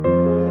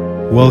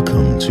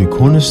Welcome to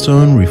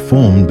Cornerstone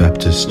Reformed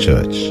Baptist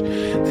Church.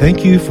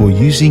 Thank you for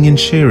using and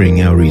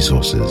sharing our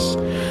resources.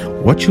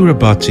 What you're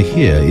about to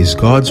hear is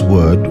God's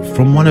Word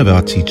from one of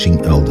our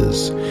teaching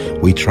elders.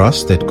 We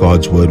trust that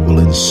God's Word will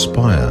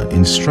inspire,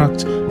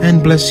 instruct,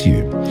 and bless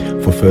you.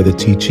 For further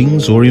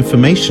teachings or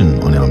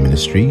information on our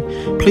ministry,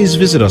 please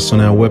visit us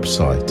on our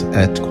website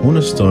at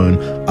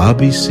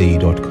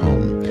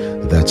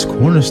cornerstonerbc.com. That's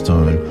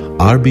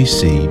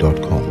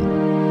cornerstonerbc.com.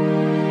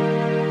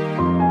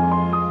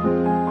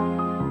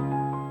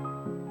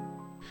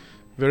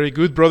 Very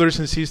good, brothers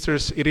and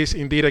sisters. It is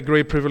indeed a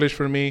great privilege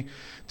for me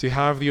to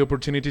have the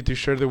opportunity to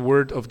share the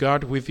Word of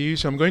God with you.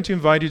 So I'm going to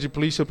invite you to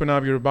please open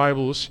up your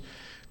Bibles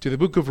to the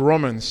book of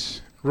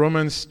Romans,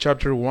 Romans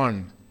chapter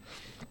 1.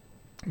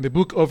 The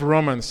book of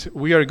Romans.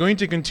 We are going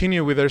to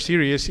continue with our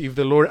series, if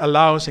the Lord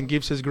allows and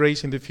gives us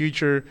grace in the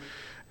future,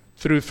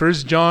 through 1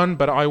 John.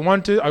 But I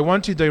want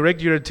to direct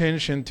your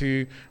attention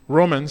to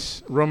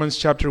Romans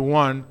chapter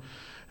 1.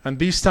 And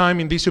this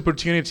time, in this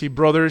opportunity,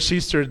 brother,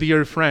 sister,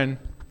 dear friend,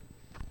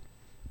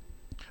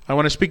 I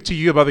want to speak to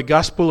you about the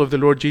gospel of the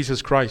Lord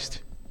Jesus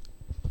Christ.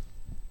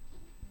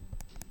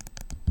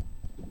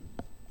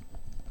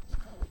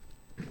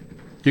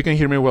 You can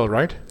hear me well,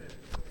 right?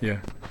 Yeah.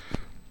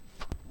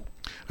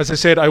 As I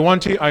said, I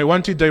want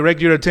to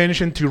direct your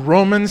attention to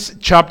Romans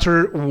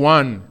chapter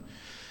 1.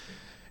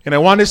 And I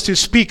want us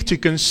to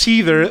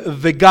consider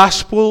the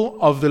gospel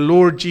of the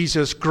Lord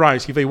Jesus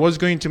Christ. If I was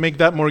going to make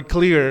that more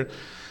clear,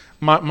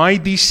 my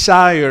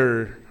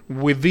desire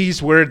with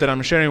this word that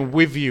I'm sharing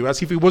with you,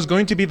 as if it was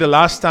going to be the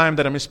last time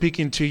that I'm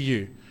speaking to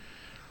you.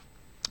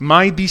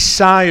 My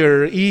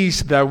desire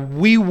is that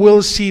we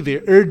will see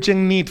the urgent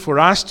need for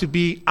us to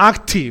be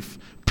active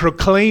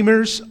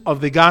proclaimers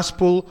of the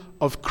gospel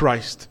of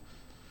Christ.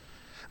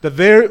 That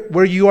there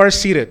where you are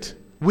seated,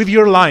 with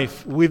your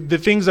life, with the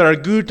things that are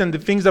good and the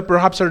things that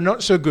perhaps are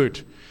not so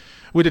good,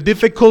 with the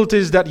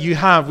difficulties that you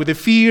have, with the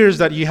fears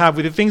that you have,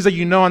 with the things that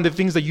you know and the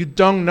things that you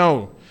don't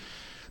know,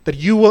 that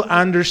you will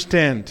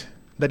understand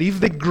that if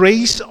the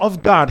grace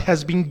of God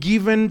has been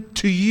given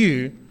to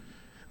you,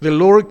 the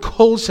Lord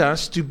calls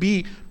us to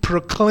be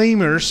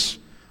proclaimers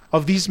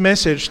of this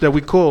message that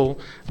we call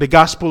the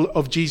gospel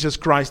of Jesus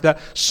Christ. That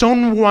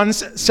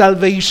someone's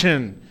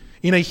salvation,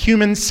 in a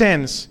human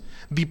sense,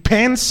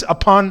 depends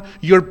upon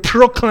your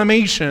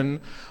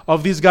proclamation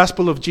of this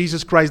gospel of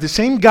Jesus Christ. The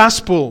same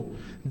gospel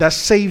that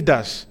saved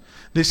us.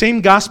 The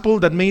same gospel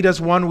that made us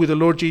one with the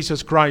Lord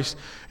Jesus Christ.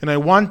 And I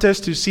want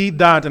us to see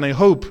that, and I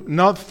hope,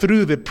 not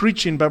through the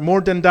preaching, but more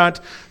than that,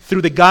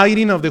 through the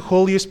guiding of the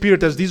Holy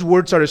Spirit as these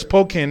words are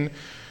spoken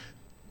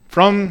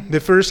from the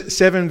first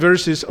 7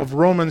 verses of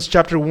Romans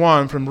chapter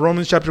 1, from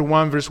Romans chapter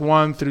 1, verse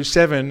 1 through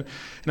 7.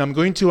 And I'm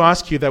going to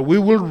ask you that we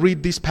will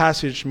read this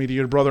passage, my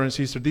dear brother and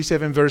sister, these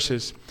 7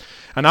 verses.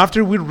 And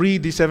after we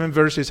read these 7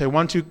 verses, I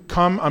want to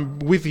come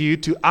with you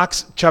to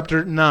Acts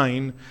chapter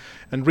 9,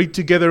 and read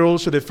together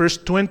also the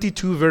first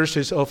 22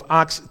 verses of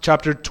Acts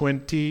chapter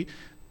 20,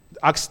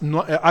 Acts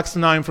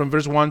 9 from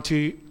verse 1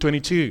 to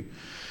 22.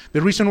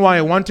 The reason why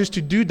I want us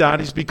to do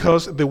that is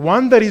because the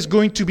one that is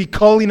going to be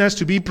calling us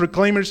to be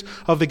proclaimers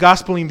of the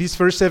gospel in these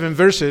first 7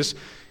 verses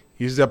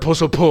is the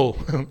Apostle Paul.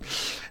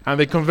 And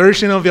the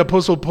conversion of the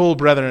Apostle Paul,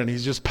 brethren,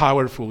 is just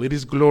powerful. It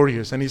is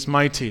glorious and it's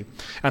mighty.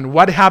 And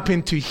what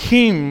happened to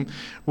him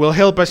will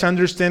help us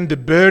understand the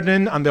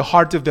burden and the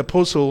heart of the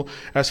Apostle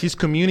as he's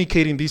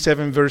communicating these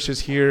 7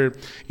 verses here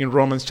in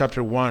Romans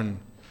chapter 1.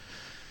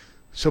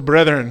 So,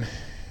 brethren,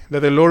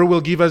 that the Lord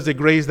will give us the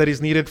grace that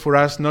is needed for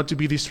us not to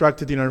be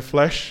distracted in our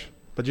flesh,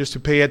 but just to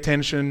pay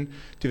attention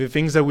to the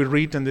things that we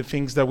read and the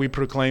things that we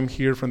proclaim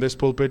here from this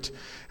pulpit,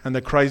 and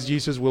that Christ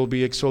Jesus will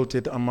be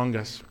exalted among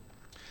us.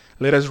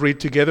 Let us read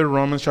together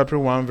Romans chapter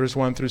 1, verse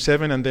 1 through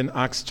 7, and then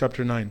Acts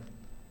chapter 9.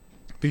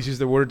 This is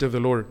the word of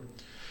the Lord.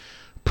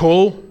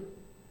 Paul,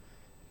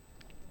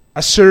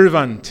 a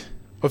servant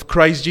of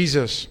Christ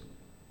Jesus,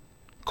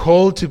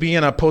 called to be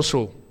an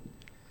apostle,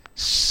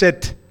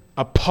 set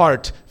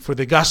apart for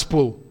the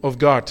gospel of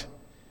God,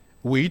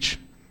 which,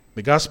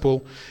 the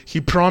gospel, he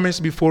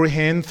promised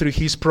beforehand through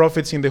his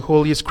prophets in the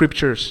Holy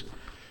Scriptures.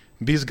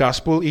 This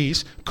gospel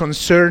is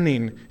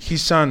concerning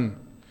his Son,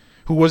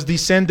 who was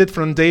descended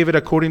from David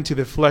according to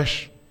the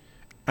flesh.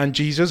 And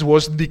Jesus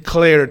was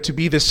declared to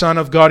be the Son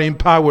of God in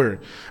power,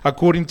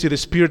 according to the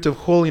Spirit of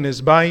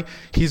holiness, by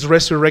his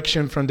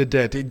resurrection from the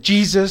dead.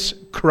 Jesus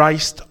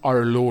Christ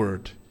our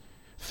Lord,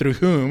 through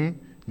whom,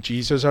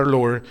 Jesus our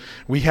Lord,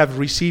 we have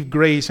received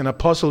grace and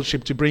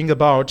apostleship to bring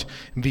about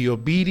the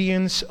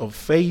obedience of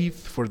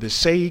faith for the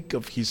sake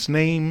of his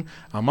name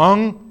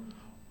among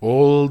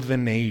all the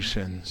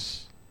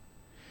nations,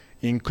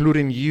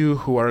 including you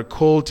who are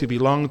called to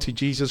belong to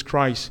Jesus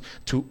Christ,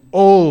 to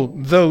all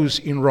those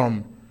in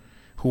Rome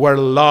who are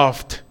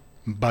loved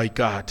by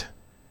God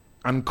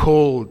and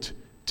called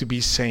to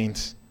be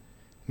saints.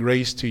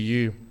 Grace to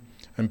you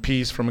and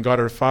peace from God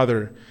our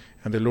Father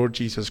and the Lord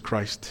Jesus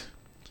Christ.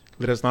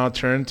 Let us now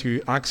turn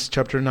to Acts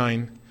chapter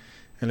 9,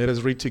 and let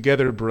us read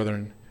together,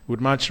 brethren, with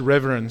much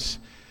reverence.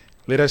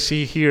 Let us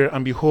see here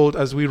and behold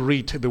as we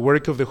read the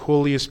work of the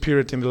Holy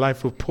Spirit in the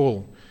life of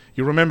Paul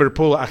You remember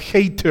Paul, a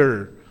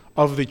hater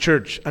of the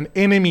church, an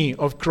enemy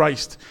of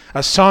Christ,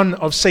 a son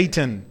of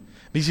Satan.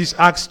 This is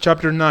Acts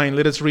chapter 9.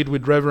 Let us read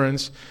with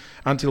reverence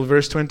until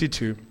verse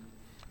 22.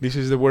 This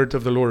is the word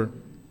of the Lord.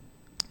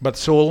 But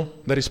Saul,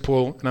 that is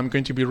Paul, and I'm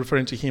going to be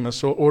referring to him as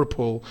Saul or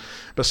Paul,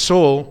 but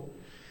Saul,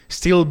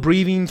 still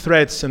breathing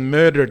threats and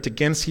murder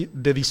against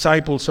the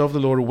disciples of the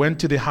Lord, went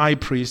to the high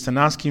priest and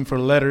asked him for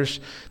letters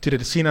to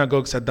the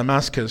synagogues at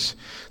Damascus,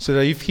 so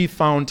that if he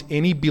found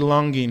any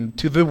belonging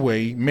to the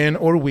way, men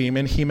or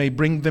women, he may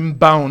bring them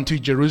bound to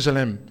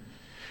Jerusalem.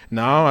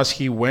 Now, as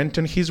he went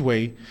on his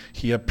way,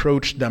 he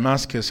approached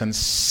Damascus, and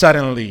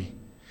suddenly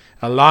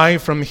a light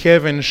from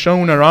heaven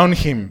shone around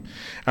him,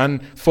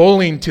 and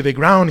falling to the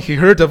ground, he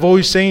heard a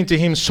voice saying to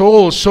him,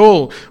 Saul,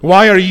 Saul,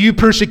 why are you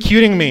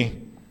persecuting me?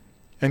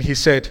 And he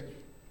said,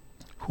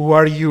 Who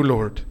are you,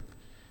 Lord?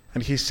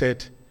 And he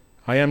said,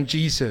 I am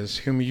Jesus,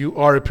 whom you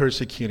are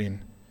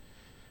persecuting.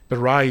 But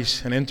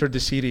rise and enter the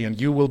city, and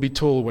you will be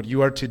told what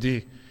you are to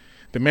do.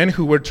 The men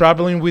who were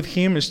traveling with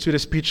him stood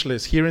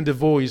speechless, hearing the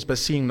voice, but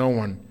seeing no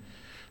one.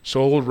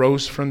 Saul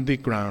rose from the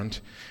ground,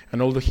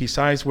 and although his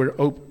eyes were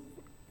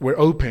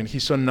open, he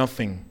saw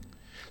nothing.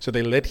 So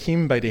they led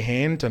him by the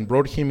hand and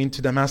brought him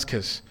into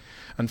Damascus.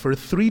 And for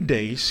 3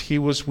 days he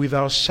was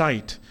without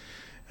sight,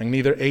 and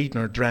neither ate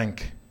nor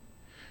drank.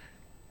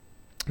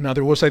 Now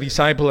there was a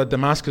disciple at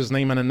Damascus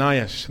named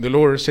Ananias. The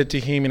Lord said to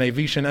him in a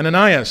vision,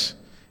 Ananias!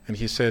 And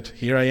he said,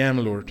 Here I am,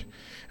 Lord.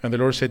 And the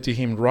Lord said to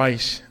him,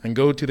 Rise and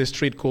go to the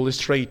street called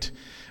Straight,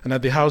 and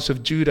at the house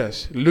of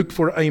Judas look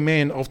for a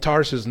man of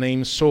Tarsus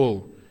named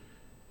Saul.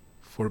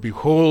 For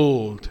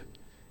behold,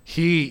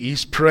 he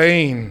is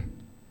praying.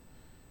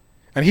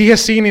 And he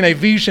has seen in a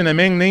vision a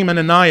man named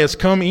Ananias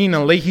come in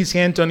and lay his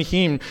hand on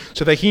him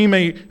so that he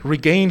may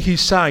regain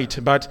his sight.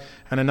 But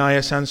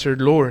Ananias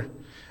answered, Lord,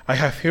 I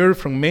have heard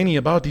from many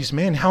about this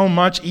man, how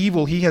much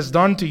evil he has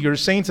done to your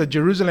saints at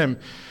Jerusalem.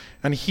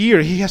 And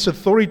here he has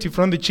authority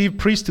from the chief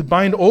priest to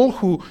bind all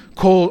who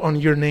call on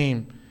your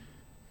name.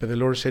 But the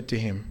Lord said to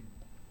him,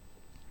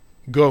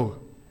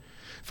 Go,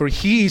 for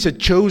he is a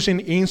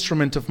chosen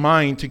instrument of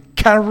mine to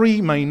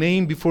carry my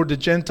name before the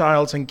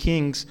Gentiles and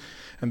kings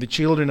and the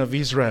children of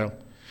Israel.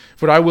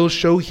 For I will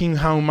show him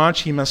how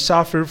much he must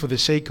suffer for the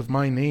sake of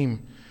my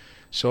name.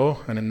 So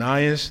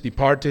Ananias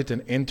departed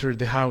and entered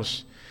the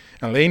house.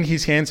 And laying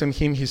his hands on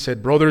him, he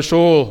said, Brother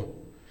Saul,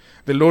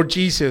 the Lord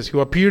Jesus, who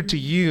appeared to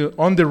you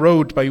on the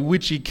road by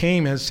which he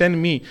came, has sent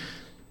me,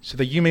 so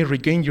that you may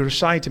regain your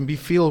sight and be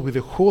filled with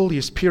the Holy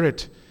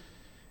Spirit.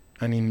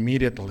 And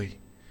immediately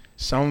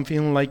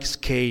something like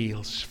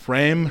scales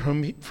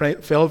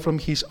fell from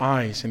his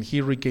eyes, and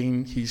he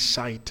regained his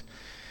sight.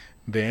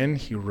 Then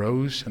he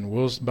rose and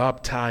was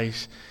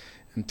baptized,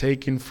 and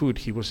taking food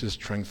he was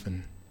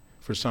strengthened.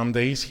 For some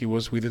days he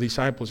was with the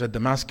disciples at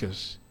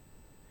Damascus.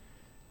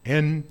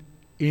 And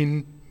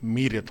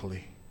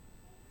immediately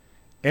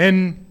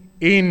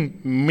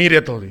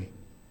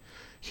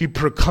he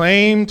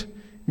proclaimed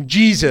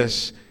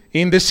Jesus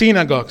in the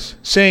synagogues,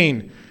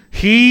 saying,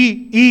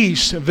 He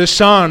is the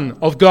Son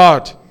of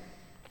God.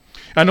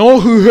 And all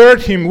who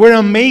heard him were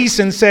amazed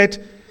and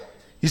said,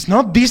 Is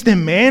not this the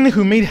man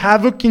who made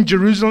havoc in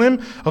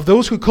Jerusalem of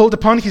those who called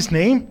upon his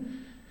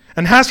name?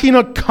 And has he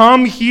not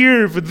come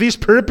here for this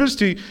purpose,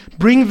 to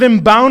bring them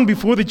bound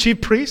before the chief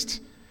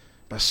priests?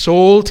 But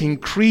Saul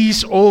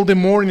increased all the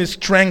more in his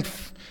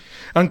strength,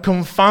 and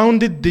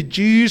confounded the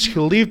Jews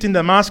who lived in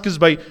Damascus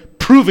by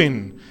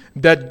proving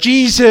that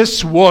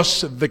Jesus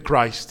was the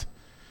Christ.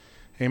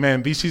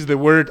 Amen. This is the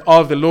word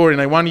of the Lord,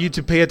 and I want you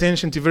to pay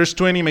attention to verse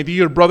 20, my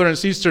dear brother and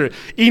sister.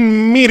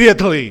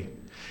 Immediately,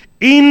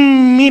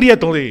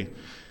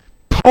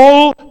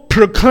 Paul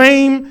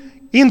proclaimed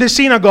in the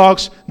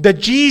synagogues that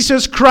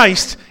Jesus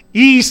Christ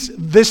is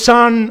the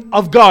Son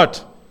of God.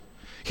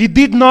 He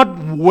did not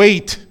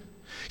wait.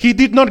 He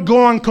did not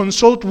go and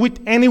consult with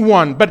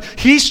anyone, but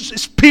his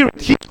spirit,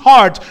 his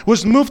heart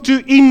was moved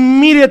to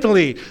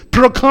immediately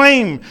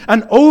proclaim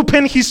and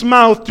open his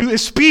mouth to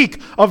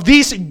speak of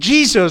this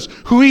Jesus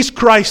who is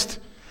Christ.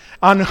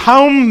 And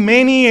how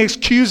many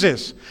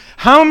excuses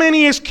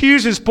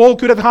Paul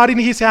could have had in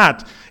his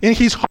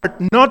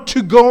heart not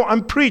to go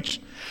and preach.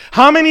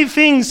 How many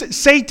things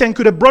Satan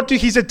could have brought to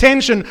his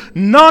attention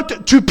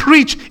not to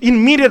preach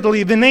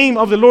immediately the name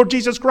of the Lord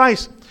Jesus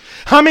Christ.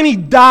 How many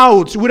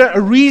doubts would have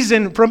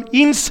arisen from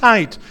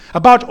inside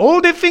about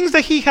all the things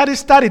that he had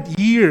studied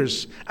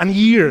years and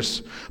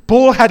years.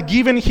 Paul had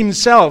given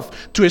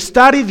himself to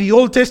study the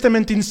Old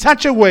Testament in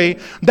such a way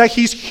that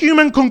his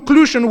human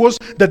conclusion was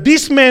that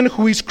this man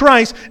who is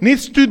Christ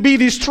needs to be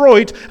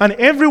destroyed, and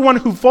everyone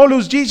who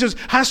follows Jesus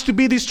has to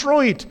be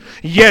destroyed.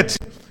 Yet,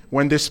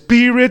 when the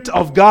Spirit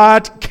of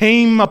God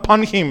came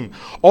upon him,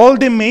 all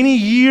the many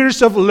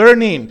years of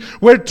learning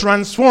were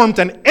transformed,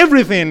 and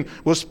everything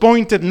was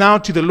pointed now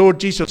to the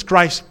Lord Jesus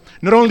Christ.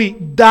 Not only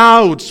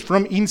doubts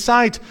from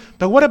inside,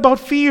 but what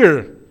about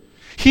fear?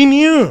 He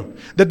knew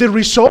that the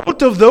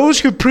result of those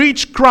who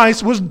preached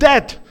Christ was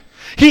death.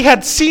 He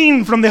had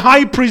seen from the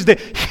high priest the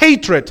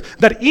hatred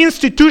that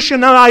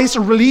institutionalized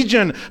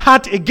religion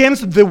had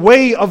against the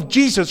way of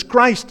Jesus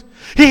Christ.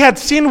 He had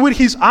seen with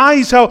his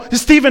eyes how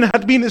Stephen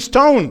had been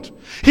stoned.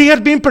 He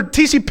had been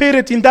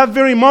participated in that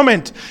very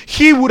moment.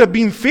 He would have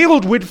been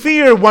filled with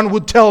fear, one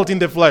would tell it in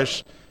the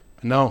flesh.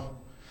 No.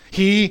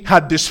 He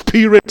had the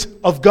Spirit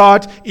of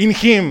God in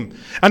him.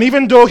 And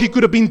even though he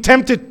could have been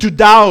tempted to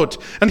doubt,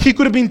 and he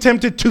could have been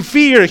tempted to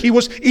fear, he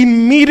was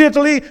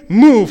immediately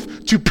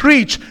moved to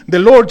preach the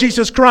Lord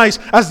Jesus Christ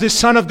as the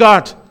Son of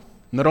God.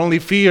 Not only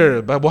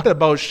fear, but what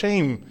about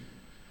shame?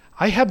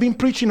 I have been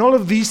preaching all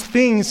of these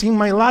things in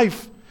my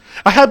life.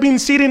 I have been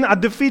sitting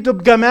at the feet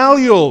of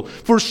Gamaliel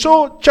for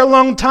such a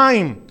long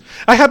time.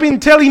 I have been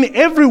telling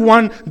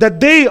everyone that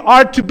they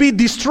are to be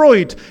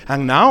destroyed.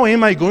 And now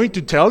am I going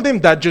to tell them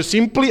that just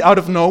simply out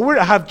of nowhere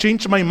I have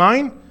changed my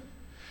mind?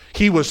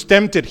 He was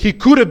tempted. He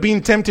could have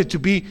been tempted to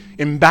be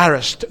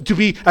embarrassed, to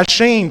be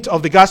ashamed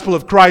of the gospel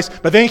of Christ.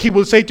 But then he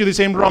will say to the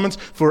same Romans,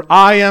 "For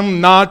I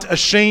am not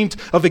ashamed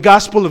of the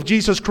gospel of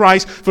Jesus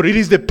Christ, for it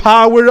is the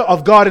power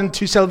of God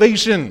unto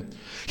salvation."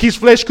 His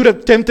flesh could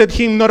have tempted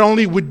him not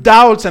only with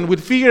doubts and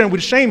with fear and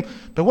with shame,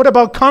 but what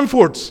about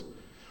comforts?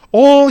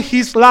 All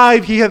his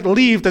life he had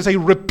lived as a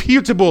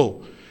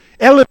reputable,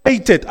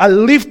 elevated, a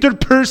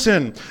lifted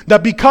person,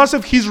 that because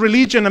of his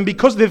religion and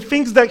because of the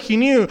things that he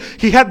knew,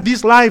 he had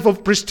this life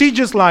of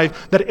prestigious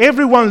life, that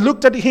everyone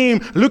looked at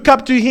him, looked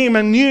up to him,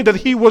 and knew that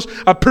he was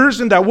a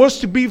person that was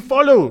to be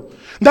followed.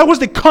 That was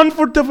the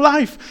comfort of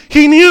life.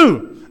 He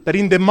knew that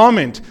in the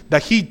moment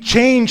that he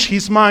changed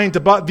his mind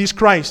about this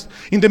Christ,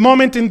 in the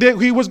moment in that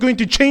he was going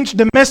to change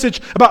the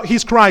message about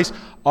his Christ,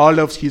 all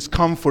of his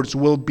comforts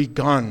will be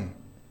gone.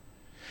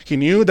 He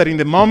knew that in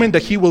the moment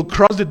that he will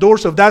cross the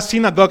doors of that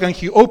synagogue and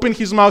he opened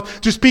his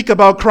mouth to speak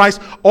about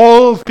Christ,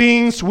 all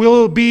things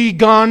will be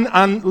gone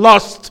and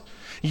lost.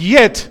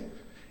 Yet,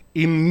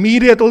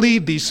 immediately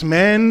this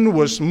man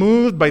was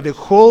moved by the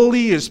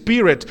Holy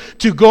Spirit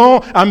to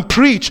go and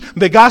preach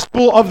the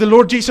gospel of the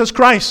Lord Jesus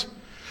Christ.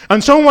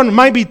 And someone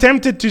might be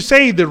tempted to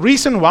say the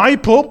reason why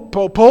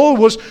Paul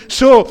was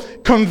so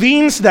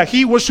convinced that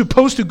he was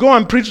supposed to go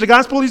and preach the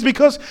gospel is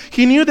because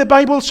he knew the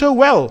Bible so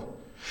well.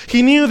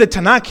 He knew the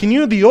Tanakh, he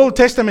knew the Old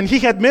Testament, he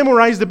had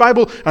memorized the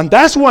Bible, and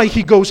that's why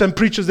he goes and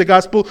preaches the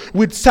gospel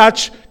with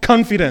such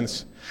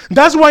confidence.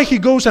 That's why he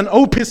goes and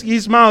opens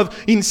his mouth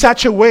in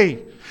such a way.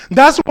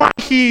 That's why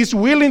he is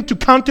willing to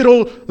count it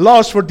all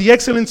loss for the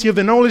excellency of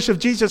the knowledge of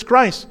Jesus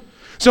Christ.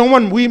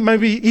 Someone we may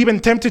be even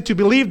tempted to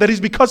believe that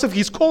is because of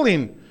his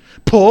calling.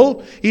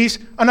 Paul is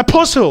an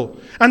apostle,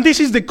 and this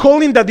is the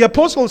calling that the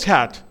apostles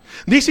had.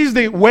 This is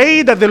the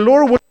way that the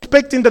Lord was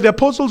expecting that the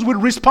apostles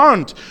would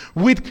respond,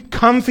 with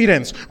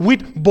confidence,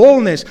 with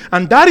boldness.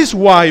 And that is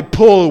why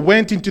Paul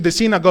went into the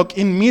synagogue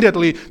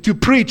immediately to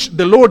preach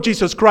the Lord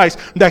Jesus Christ,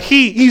 that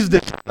he is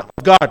the Son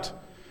of God.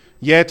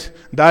 Yet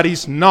that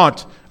is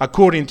not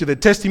according to the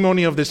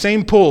testimony of the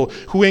same Paul,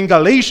 who in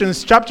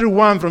Galatians chapter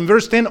 1 from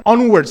verse 10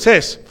 onward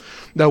says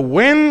that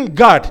when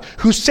God,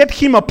 who set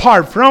him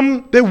apart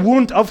from the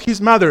womb of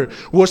his mother,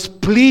 was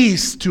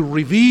pleased to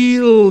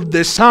reveal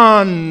the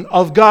Son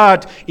of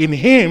God in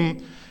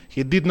him,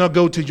 he did not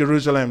go to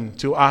Jerusalem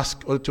to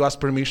ask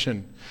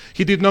permission.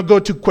 He did not go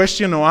to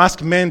question or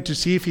ask men to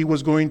see if he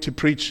was going to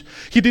preach.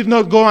 He did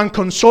not go and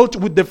consult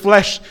with the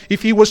flesh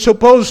if he was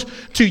supposed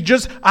to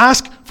just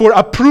ask for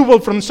approval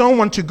from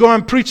someone to go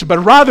and preach, but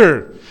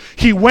rather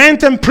he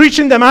went and preached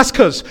in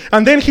Damascus,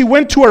 and then he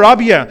went to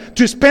Arabia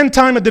to spend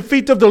time at the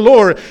feet of the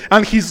Lord,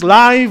 and his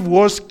life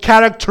was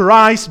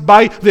characterized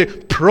by the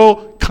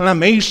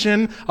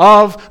proclamation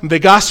of the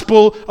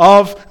gospel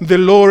of the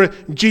Lord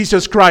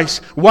Jesus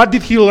Christ. What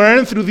did he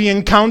learn through the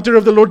encounter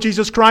of the Lord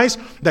Jesus Christ?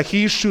 That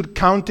he should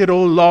count it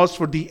all loss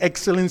for the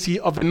excellency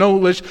of the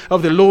knowledge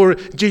of the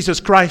Lord Jesus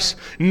Christ.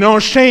 No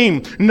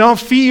shame, no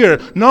fear,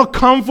 no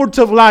comfort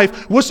of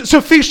life was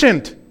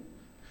sufficient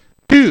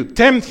to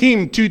tempt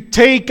him to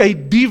take a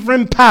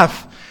different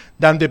path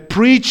than the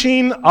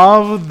preaching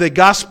of the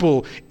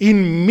gospel,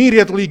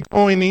 immediately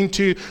going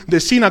into the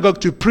synagogue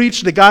to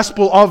preach the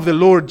gospel of the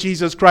Lord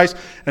Jesus Christ.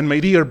 And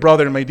my dear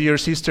brother, my dear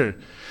sister,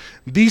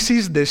 this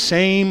is the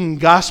same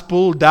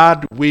gospel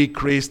that we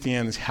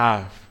Christians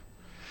have.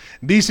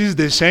 This is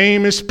the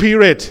same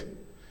Spirit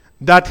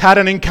that had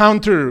an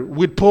encounter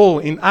with Paul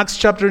in Acts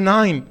chapter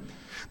 9.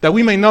 That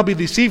we may not be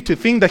deceived to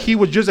think that he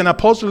was just an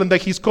apostle and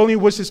that his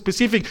calling was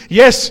specific.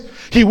 Yes,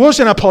 he was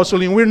an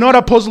apostle and we're not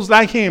apostles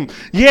like him.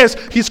 Yes,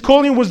 his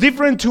calling was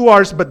different to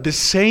ours, but the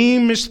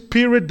same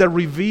Spirit that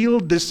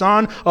revealed the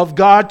Son of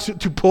God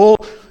to Paul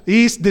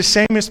is the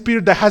same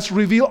Spirit that has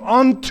revealed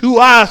unto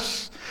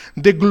us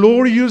the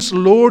glorious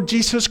Lord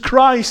Jesus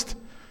Christ.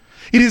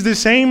 It is the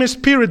same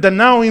Spirit that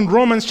now in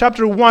Romans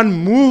chapter 1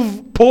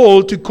 moved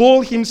Paul to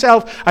call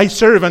himself a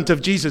servant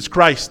of Jesus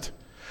Christ.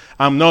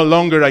 I'm no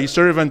longer a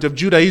servant of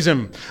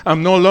Judaism.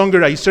 I'm no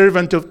longer a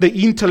servant of the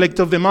intellect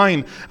of the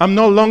mind. I'm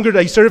no longer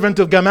a servant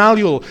of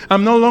Gamaliel.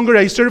 I'm no longer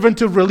a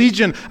servant of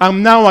religion.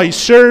 I'm now a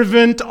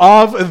servant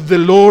of the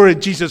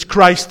Lord Jesus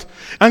Christ.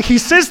 And he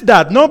says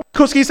that not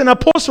because he's an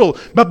apostle,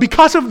 but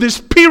because of the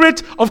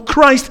Spirit of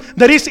Christ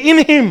that is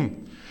in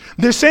him.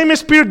 The same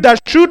Spirit that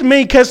should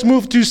make us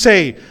move to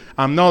say,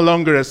 I'm no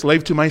longer a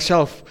slave to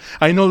myself.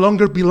 I no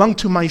longer belong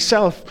to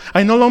myself.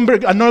 I no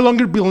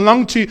longer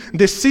belong to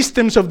the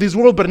systems of this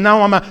world, but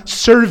now I'm a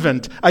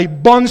servant, a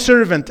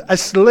bondservant, a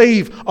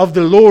slave of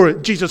the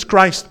Lord Jesus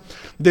Christ.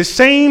 The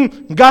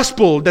same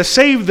gospel that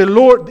saved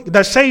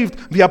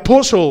the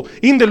apostle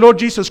in the Lord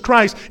Jesus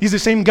Christ is the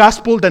same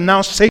gospel that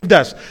now saved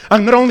us.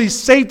 And not only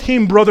saved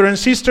him, brother and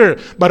sister,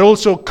 but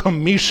also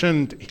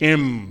commissioned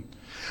him.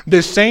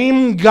 The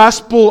same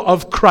gospel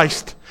of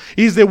Christ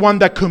is the one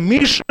that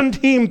commissioned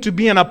him to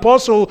be an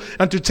apostle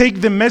and to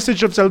take the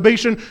message of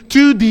salvation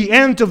to the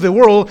end of the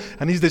world.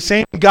 And is the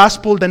same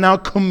gospel that now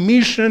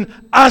commissioned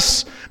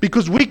us,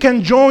 because we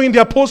can join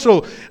the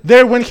apostle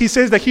there when he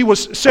says that he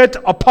was set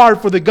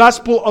apart for the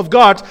gospel of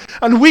God.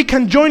 And we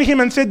can join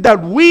him and say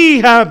that we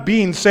have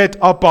been set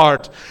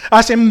apart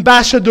as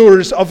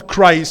ambassadors of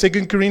Christ,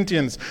 2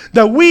 Corinthians.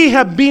 That we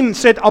have been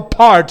set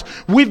apart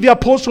with the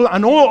apostle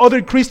and all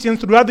other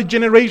Christians throughout the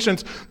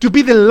generations to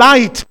be the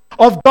light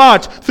of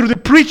God through the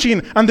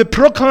preaching and the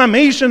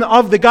proclamation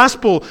of the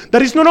gospel.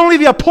 That is not only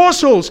the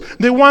apostles,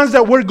 the ones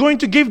that were going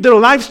to give their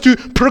lives to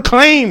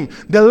proclaim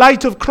the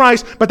light of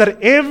Christ, but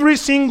that every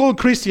single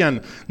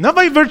Christian, not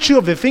by virtue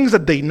of the things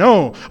that they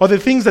know or the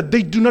things that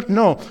they do not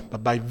know,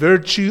 but by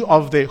virtue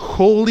of the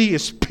Holy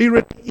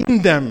Spirit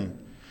in them,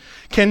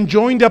 can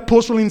join the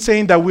apostle in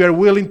saying that we are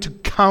willing to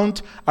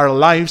count our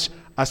lives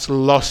as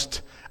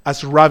lost,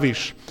 as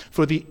rubbish,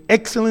 for the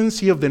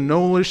excellency of the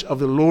knowledge of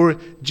the Lord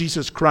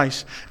Jesus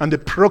Christ and the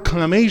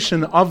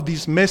proclamation of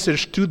this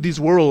message to this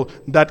world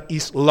that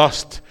is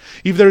lost.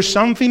 If there's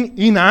something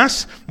in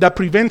us that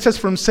prevents us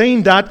from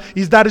saying that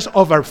is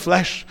of our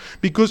flesh.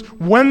 Because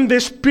when the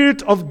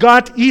Spirit of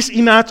God is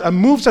in us and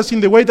moves us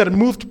in the way that it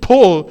moved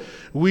Paul,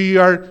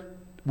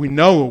 we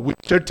know with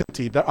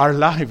certainty that our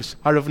lives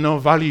are of no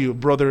value,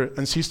 brother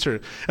and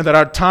sister, and that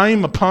our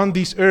time upon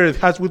this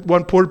earth has with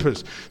one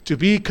purpose: to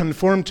be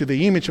conformed to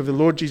the image of the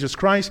Lord Jesus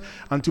Christ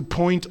and to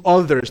point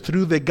others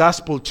through the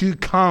gospel to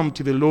come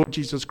to the Lord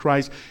Jesus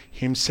Christ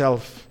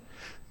himself.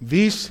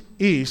 This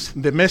is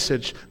the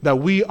message that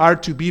we are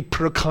to be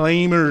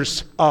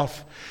proclaimers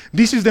of.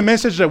 This is the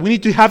message that we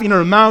need to have in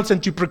our mouths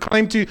and to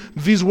proclaim to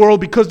this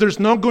world, because there's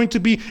not going to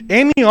be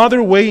any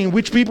other way in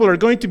which people are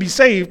going to be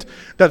saved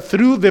than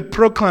through the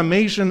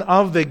proclamation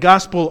of the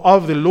gospel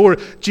of the Lord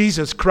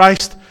Jesus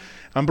Christ.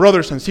 And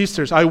brothers and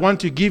sisters, I want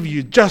to give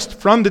you, just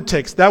from the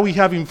text that we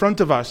have in front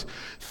of us,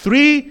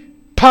 3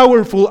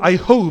 powerful, I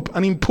hope,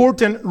 and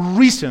important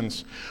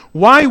reasons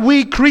why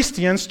we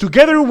Christians,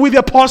 together with the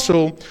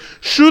apostle,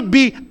 should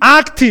be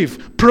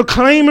active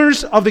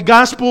proclaimers of the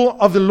gospel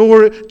of the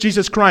Lord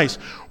Jesus Christ.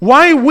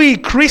 Why we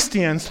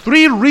Christians,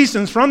 3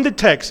 reasons from the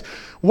text,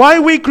 why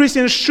we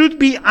Christians should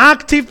be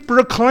active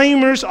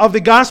proclaimers of the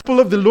gospel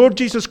of the Lord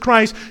Jesus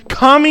Christ,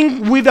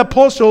 coming with the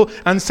apostle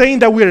and saying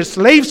that we are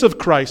slaves of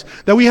Christ,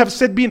 that we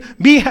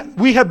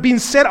have been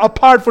set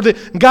apart for the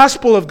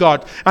gospel of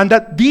God, and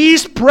that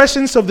this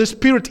presence of the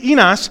Spirit in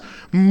us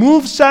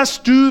moves us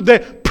to the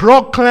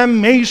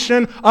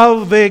proclamation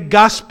of the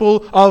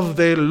gospel of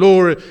the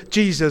Lord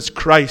Jesus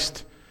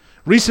Christ.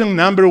 Reason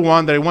number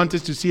 1 that I want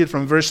us to see it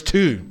from verse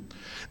 2.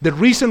 The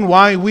reason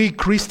why we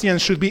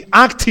Christians should be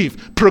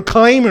active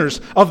proclaimers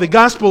of the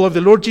gospel of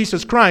the Lord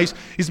Jesus Christ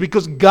is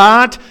because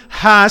God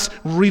has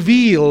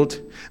revealed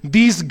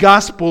this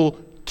gospel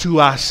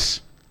to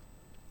us.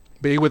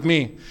 Be with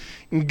me.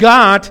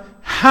 God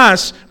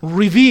has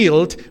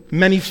revealed,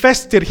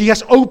 manifested, He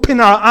has opened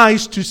our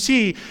eyes to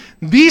see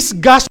this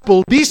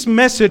gospel, this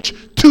message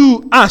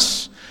to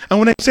us. And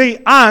when I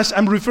say us,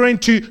 I'm referring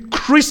to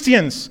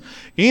Christians.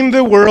 In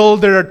the world,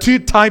 there are 2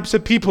 types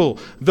of people: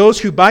 those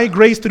who by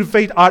grace through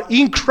faith are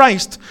in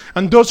Christ,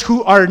 and those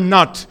who are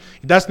not.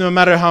 It does not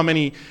matter how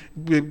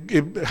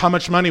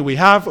much money we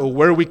have, or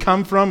where we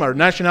come from, our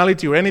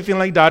nationality, or anything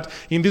like that.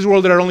 In this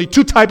world, there are only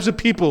 2 types of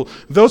people: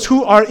 those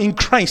who are in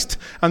Christ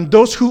and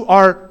those who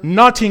are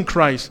not in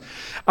Christ.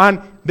 And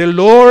the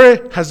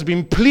Lord has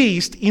been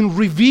pleased in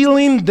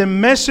revealing the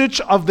message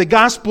of the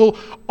gospel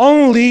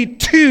only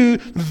to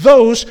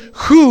those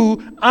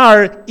who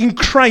are in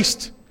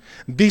Christ.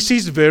 This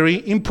is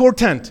very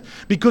important,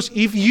 because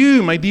if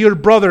you, my dear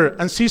brother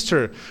and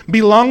sister,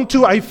 belong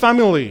to a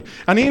family,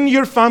 and in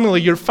your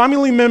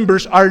family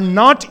members are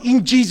not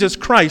in Jesus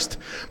Christ,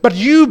 but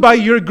you, by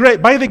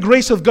the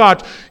grace of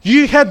God,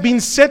 you have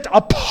been set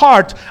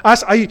apart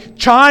as a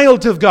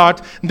child of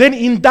God, then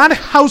in that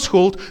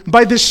household,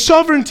 by the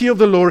sovereignty of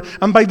the Lord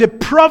and by the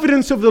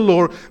providence of the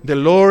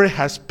Lord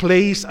has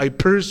placed a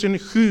person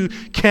who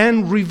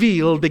can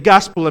reveal the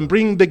gospel and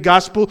bring the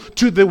gospel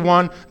to the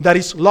one that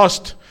is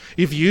lost.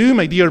 If you,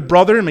 my dear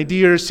brother, my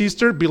dear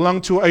sister,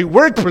 belong to a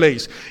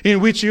workplace in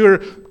which you're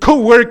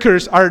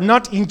co-workers are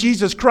not in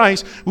Jesus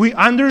Christ, we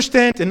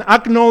understand and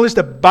acknowledge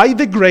that by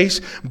the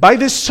grace, by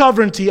the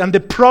sovereignty and the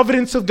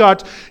providence of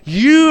God,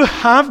 you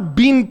have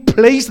been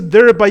placed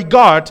there by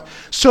God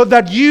so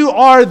that you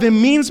are the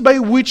means by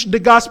which the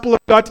gospel of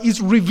God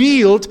is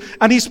revealed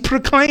and is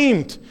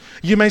proclaimed.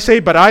 You may say,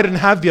 but I don't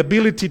have the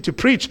ability to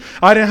preach.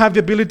 I don't have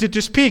the ability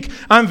to speak.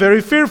 I'm very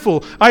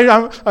fearful.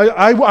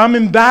 I'm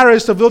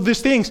embarrassed of all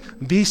these things.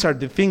 These are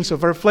the things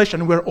of our flesh,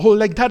 and we're all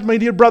like that, my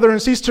dear brother and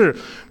sister.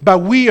 But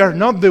we are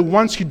not the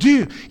ones who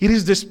do. It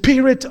is the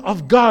Spirit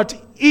of God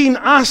in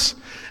us.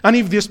 And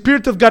if the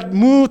Spirit of God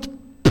moved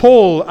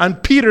Paul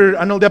and Peter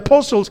and all the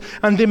apostles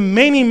and the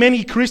many,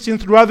 many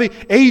Christians throughout the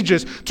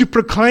ages to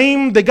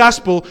proclaim the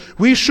gospel,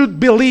 we should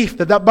believe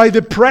that by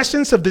the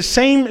presence of the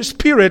same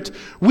Spirit,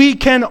 we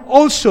can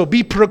also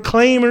be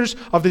proclaimers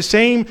of the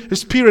same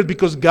Spirit,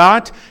 because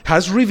God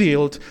has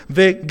revealed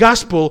the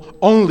gospel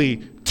only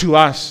to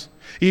us.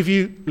 If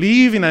you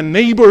live in a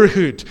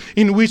neighborhood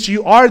in which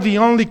you are the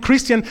only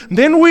Christian,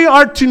 then we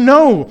are to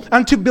know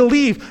and to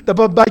believe that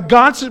by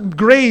God's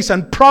grace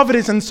and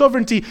providence and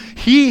sovereignty,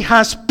 He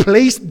has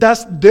placed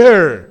us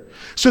there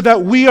so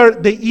that we are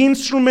the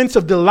instruments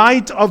of the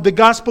light of the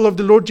gospel of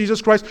the Lord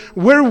Jesus Christ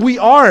where we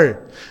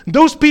are.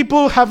 Those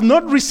people have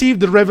not received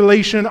the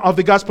revelation of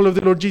the gospel of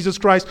the Lord Jesus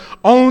Christ.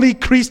 Only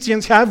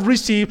Christians have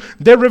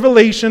received the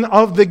revelation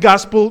of the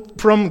gospel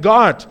from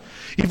God.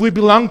 If we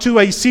belong to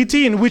a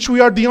city in which we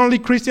are the only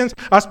Christians,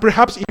 as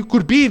perhaps it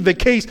could be the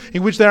case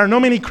in which there are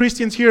not many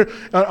Christians here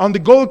on the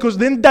Gold Coast,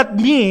 then that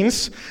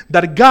means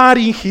that God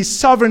in His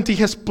sovereignty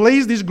has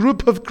placed this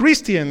group of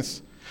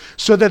Christians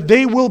so that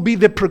they will be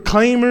the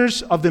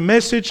proclaimers of the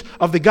message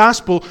of the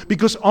gospel,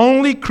 because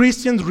only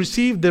Christians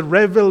receive the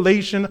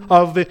revelation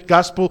of the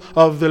gospel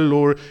of the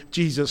Lord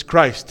Jesus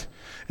Christ.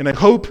 And I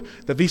hope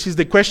that this is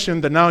the question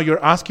that now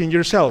you're asking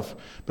yourself.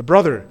 But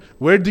brother,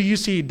 where do you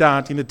see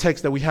that in the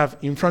text that we have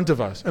in front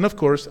of us? And of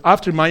course,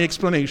 after my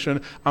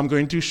explanation, I'm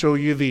going to show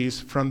you these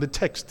from the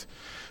text.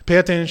 Pay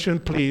attention,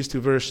 please,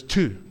 to verse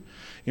 2.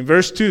 In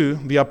verse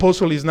 2, the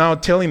apostle is now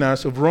telling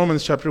us of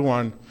Romans chapter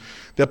 1.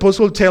 The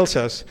apostle tells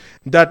us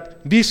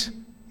that this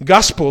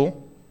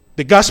gospel,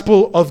 the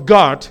gospel of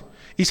God,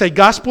 is a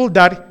gospel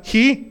that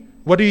He,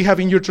 what do you have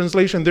in your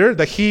translation there?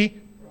 That He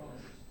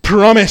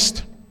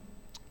promised.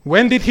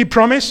 When did He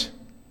promise?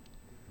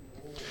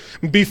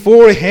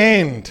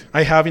 Beforehand,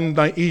 I have in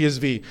the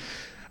ESV.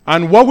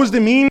 And what was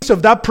the means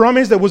of that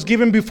promise that was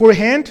given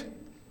beforehand?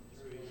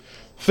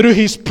 Through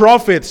His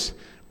prophets.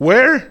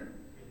 Where?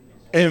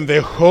 In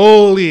the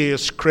Holy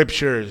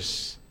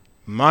Scriptures.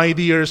 My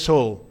dear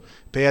soul,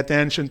 pay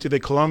attention to the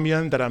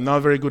Colombian that I'm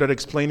not very good at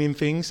explaining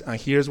things, and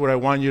here's where I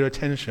want your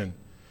attention.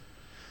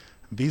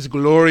 This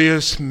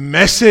glorious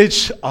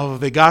message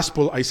of the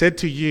gospel, I said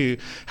to you,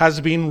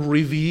 has been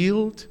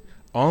revealed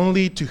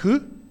only to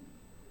who?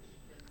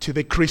 To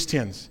the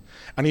Christians.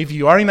 And if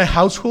you are in a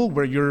household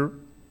where your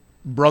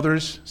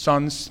brothers,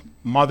 sons,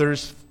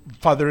 mothers,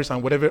 fathers,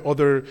 and whatever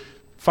other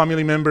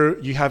family member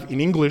you have in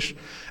English,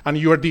 and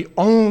you are the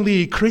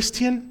only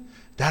Christian,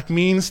 that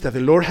means that the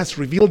Lord has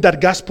revealed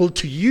that gospel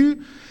to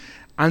you,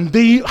 and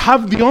they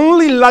have the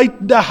only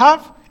light they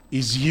have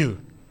is you.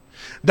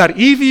 That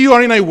if you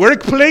are in a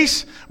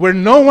workplace where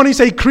no one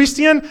is a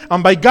Christian,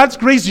 and by God's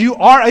grace you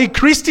are a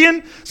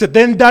Christian, so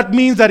then that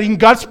means that in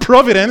God's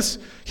providence,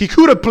 He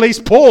could have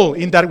placed Paul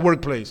in that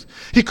workplace.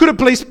 He could have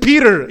placed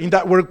Peter in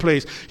that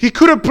workplace. He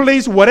could have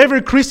placed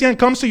whatever Christian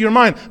comes to your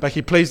mind, but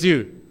He placed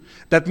you.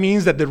 That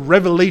means that the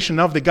revelation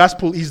of the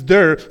gospel is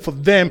there for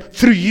them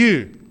through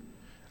you.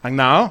 And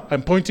now,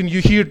 I'm pointing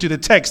you here to the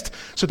text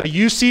so that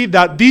you see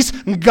that this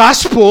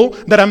gospel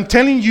that I'm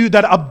telling you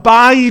that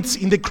abides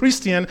in the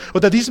Christian, or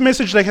that this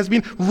message that has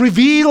been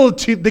revealed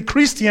to the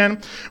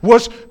Christian,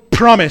 was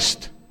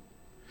promised.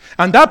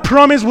 And that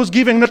promise was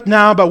given not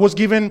now, but was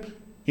given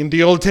in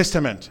the Old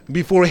Testament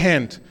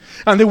beforehand.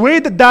 And the way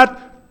that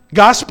that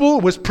gospel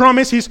was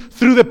promised is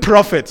through the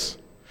prophets.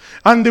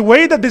 And the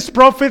way that these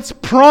prophets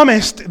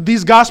promised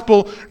this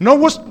gospel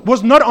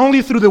was not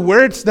only through the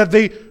words that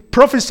they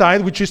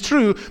prophesied, which is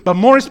true, but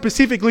more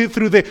specifically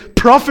through the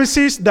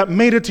prophecies that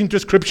made it into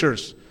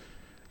scriptures.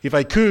 If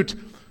I could,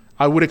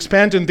 I would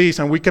expand on this,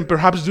 and we can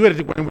perhaps do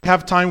it when we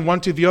have time one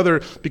to the other,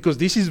 because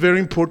this is very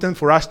important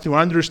for us to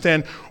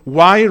understand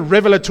why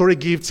revelatory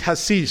gifts has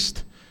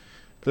ceased.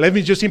 Let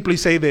me just simply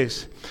say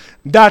this,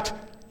 that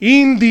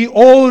in the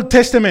Old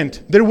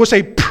Testament, there was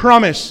a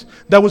promise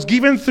that was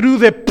given through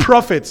the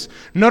prophets.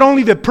 Not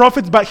only the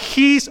prophets, but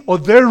his or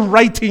their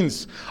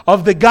writings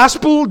of the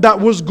gospel that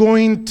was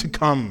going to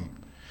come.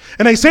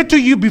 And I said to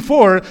you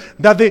before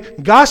that the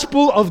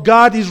gospel of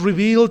God is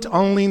revealed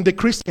only in the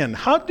Christian.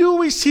 How do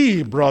we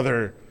see,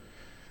 brother,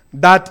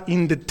 that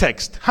in the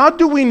text? How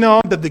do we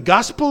know that the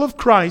gospel of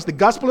Christ, the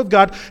gospel of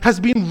God, has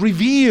been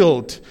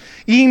revealed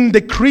in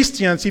the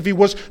Christians if it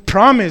was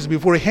promised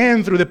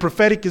beforehand through the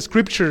prophetic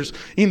scriptures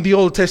in the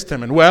Old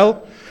Testament?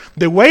 Well,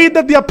 the way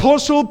that the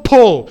Apostle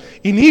Paul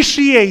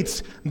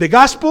initiates the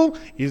gospel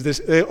is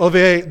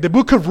the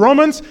book of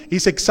Romans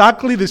is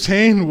exactly the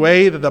same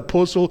way that the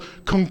Apostle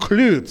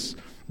concludes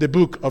the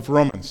book of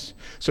Romans.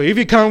 So if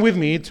you come with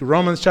me to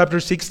Romans chapter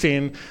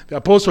 16, the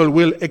apostle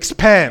will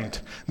expand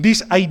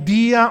this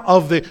idea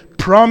of the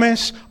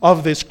promise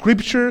of the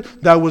scripture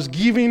that was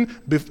given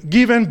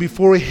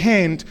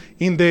beforehand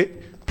in the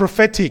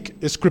prophetic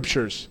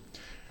scriptures.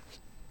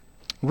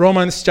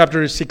 Romans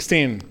chapter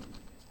 16.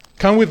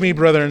 Come with me,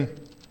 brethren,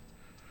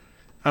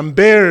 and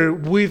bear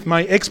with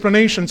my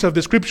explanations of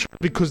the scripture,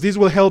 because this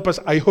will help us,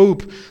 I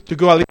hope, to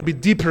go a little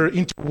bit deeper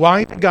into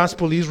why the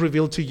gospel is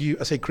revealed to you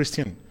as a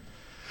Christian.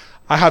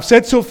 I have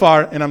said so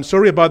far, and I'm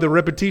sorry about the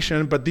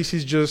repetition, but this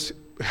is just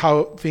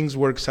how things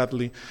work,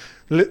 sadly.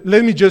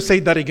 Let me just say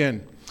that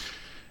again.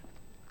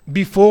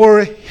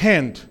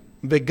 Beforehand,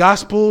 the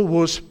gospel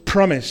was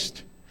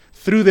promised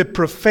through the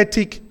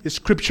prophetic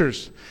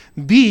scriptures.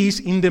 This,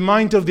 in the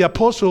mind of the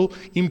apostle,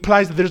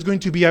 implies that there's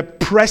going to be a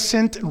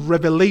present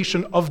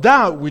revelation of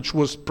that which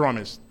was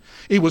promised.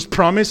 It was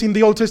promised in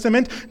the Old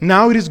Testament.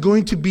 Now it is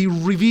going to be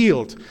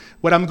revealed.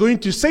 What I'm going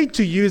to say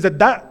to you is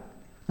that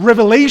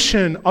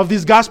revelation of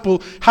this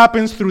gospel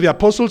happens through the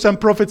apostles and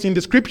prophets in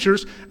the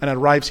scriptures and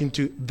arrives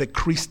into the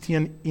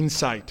Christian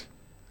insight.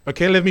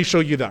 Okay, let me show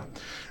you that.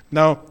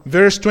 Now,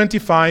 verse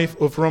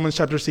 25 of Romans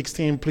chapter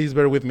 16, please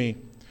bear with me.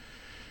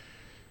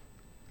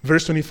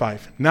 Verse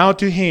 25. Now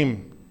to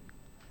him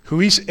who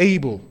is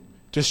able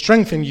to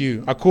strengthen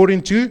you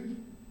according to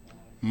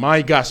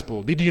my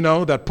gospel. Did you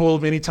know that Paul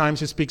many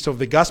times speaks of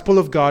the gospel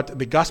of God,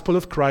 the gospel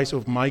of Christ,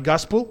 of my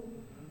gospel?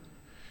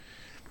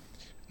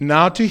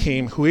 Now to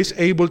him who is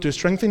able to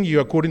strengthen you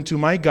according to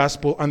my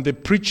gospel and the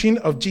preaching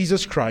of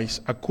Jesus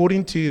Christ,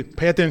 according to,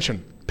 pay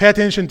attention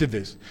to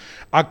this,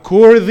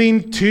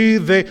 according to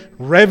the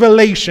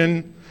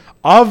revelation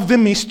of the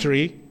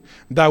mystery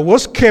that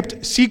was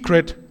kept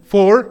secret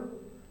for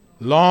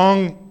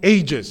long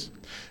ages.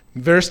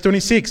 Verse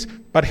 26,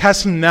 but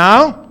has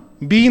now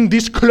been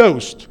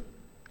disclosed,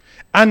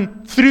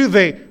 and through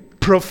the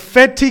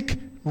prophetic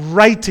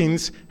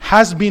writings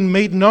has been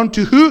made known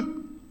to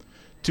who?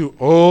 To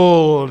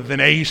all the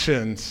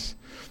nations.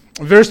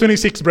 Verse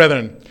 26,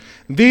 brethren,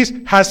 this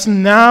has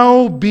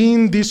now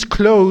been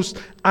disclosed,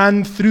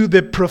 and through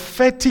the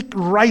prophetic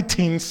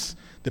writings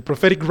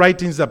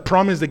that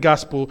promise the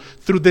gospel,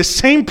 through the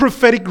same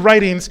prophetic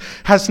writings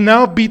has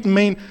now been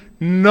made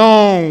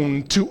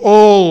known to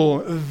all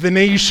the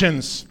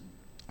nations.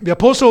 The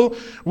apostle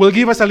will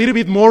give us a little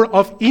bit more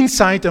of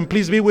insight, and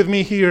please be with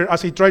me here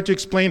as I try to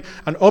explain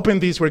and open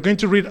this. We're going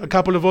to read a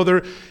couple of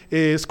other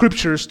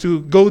scriptures to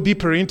go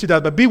deeper into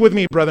that, but be with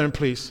me, brethren,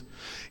 please.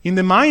 In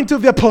the mind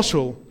of the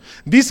apostle,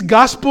 this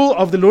gospel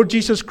of the Lord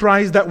Jesus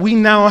Christ that we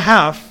now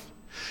have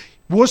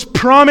was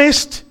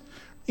promised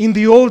in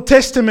the Old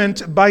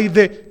Testament by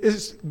the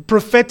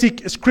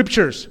prophetic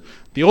scriptures.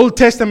 The Old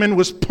Testament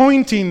was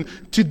pointing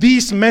to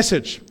this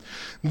message.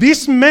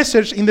 This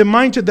message in the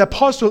mind of the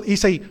apostle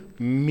is a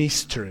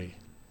mystery.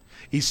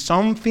 It's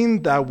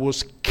something that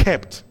was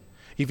kept.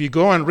 If you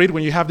go and read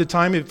when you have the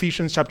time,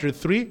 Ephesians chapter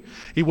 3,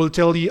 it will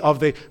tell you of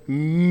the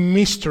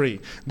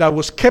mystery that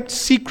was kept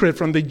secret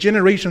from the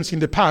generations in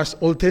the past,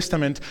 Old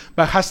Testament,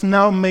 but has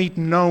now made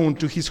known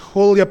to his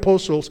holy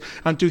apostles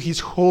and to his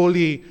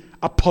holy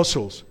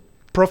apostles.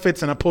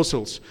 Prophets and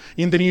apostles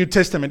in the New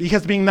Testament. It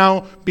has been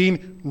now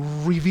been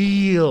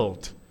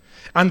revealed.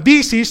 And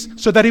this is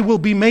so that it will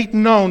be made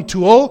known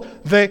to all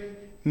the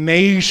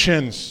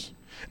nations.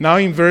 Now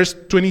in verse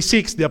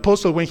 26, the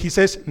apostle, when he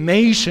says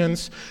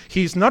nations,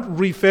 he's not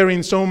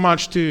referring so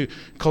much to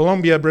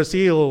Colombia,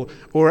 Brazil,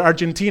 or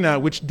Argentina,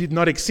 which did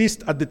not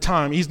exist at the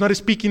time. He's not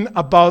speaking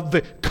about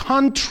the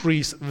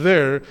countries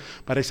there,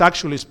 but he's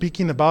actually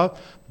speaking about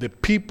the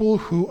people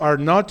who are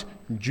not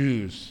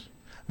Jews.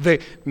 The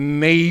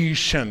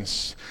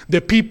nations,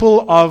 the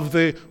people of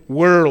the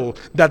world,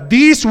 that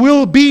this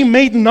will be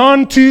made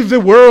known to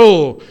the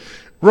world.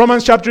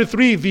 Romans chapter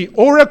 3, the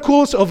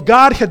oracles of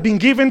God had been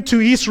given to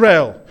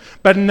Israel.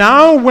 But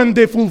now when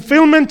the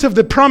fulfillment of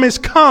the promise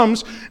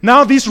comes,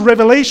 now this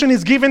revelation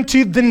is given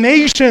to the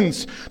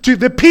nations, to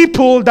the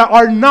people that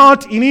are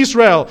not in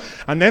Israel.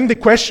 And then the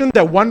question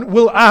that one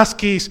will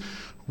ask is,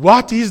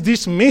 what is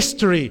this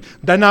mystery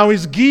that now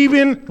is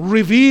given,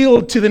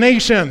 revealed to the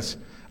nations?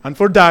 And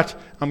for that,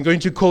 I'm going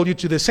to call you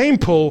to the same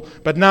Paul,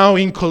 but now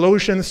in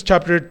Colossians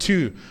chapter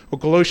 2 or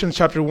Colossians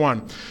chapter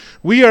 1.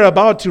 We are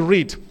about to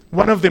read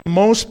one of the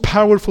most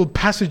powerful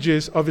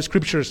passages of the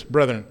scriptures,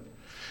 brethren.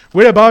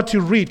 We're about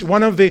to read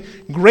one of the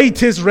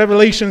greatest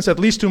revelations, at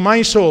least to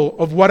my soul,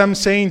 of what I'm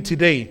saying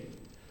today.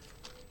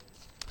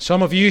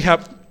 Some of you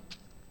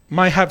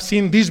might have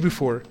seen this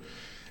before,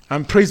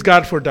 and praise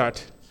God for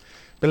that.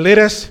 But let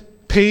us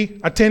pay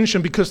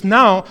attention, because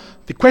now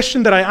the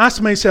question that I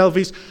ask myself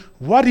is,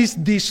 what is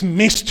this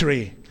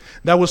mystery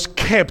that was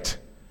kept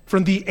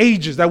from the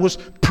ages, that was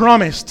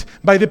promised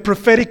by the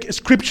prophetic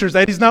scriptures,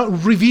 that is now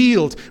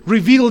revealed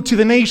to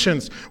the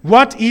nations?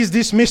 What is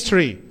this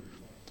mystery?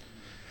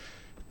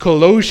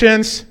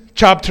 Colossians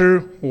chapter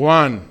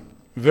 1,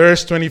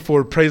 verse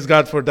 24. Praise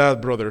God for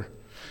that, brother.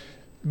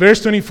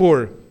 Verse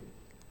 24.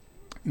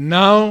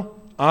 Now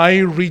I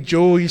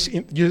rejoice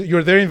in...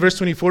 You're there in verse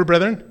 24,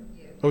 brethren?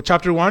 Yes. Oh,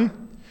 chapter 1?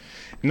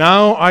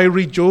 Now I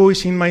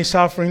rejoice in my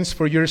sufferings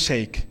for your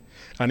sake,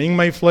 and in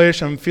my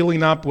flesh I'm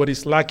filling up what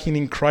is lacking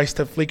in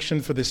Christ's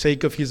affliction for the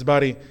sake of his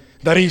body,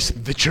 that is,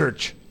 the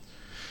church,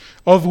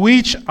 of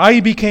which I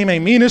became a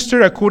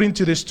minister according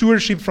to the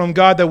stewardship from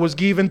God that was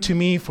given to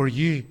me for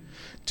you,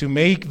 to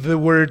make the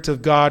word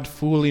of God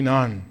fully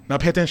known. Now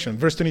pay attention,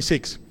 verse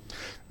 26.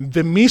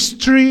 The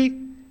mystery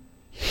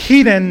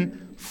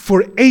hidden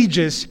for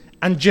ages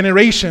and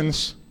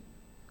generations,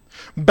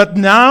 but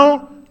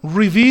now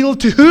revealed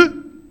to who?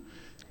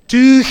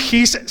 To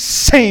his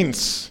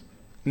saints,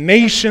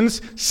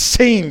 nations,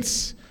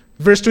 saints.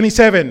 Verse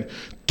 27.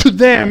 To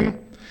them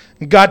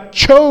God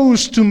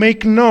chose to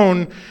make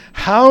known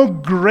how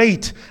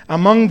great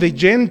among the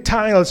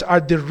Gentiles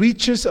are the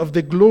riches of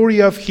the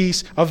glory of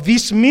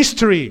this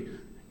mystery.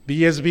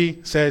 The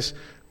ESV says,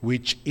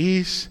 which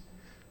is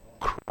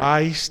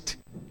Christ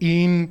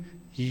in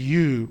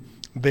you,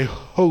 the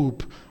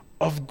hope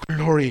of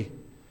glory.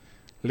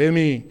 Let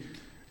me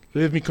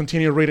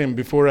continue reading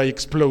before I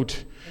explode.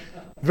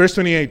 Verse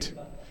 28.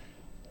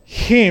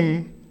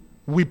 Him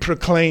we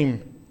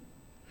proclaim,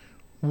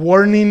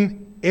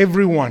 warning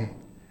everyone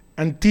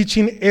and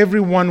teaching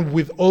everyone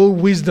with all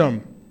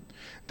wisdom,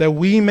 that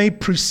we may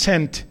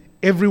present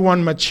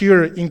everyone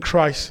mature in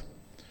Christ.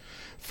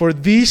 For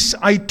this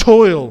I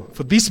toil,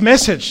 for this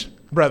message,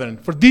 brethren,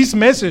 for this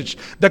message,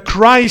 that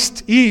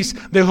Christ is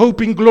the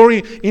hope in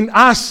glory in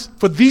us.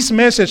 For this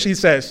message, he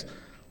says,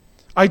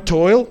 I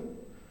toil,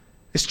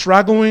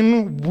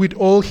 struggling with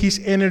all his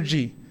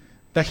energy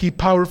that he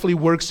powerfully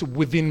works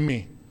within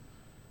me.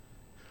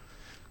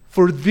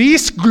 For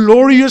this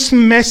glorious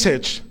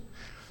message,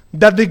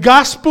 that the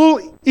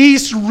gospel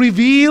is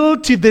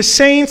revealed to the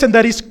saints and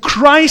that is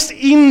Christ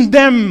in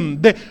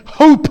them, the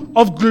hope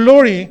of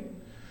glory,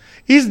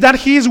 is that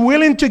he is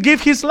willing to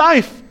give his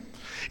life,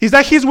 is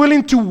that he is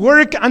willing to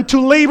work and to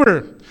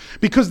labor,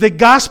 because the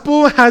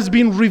gospel has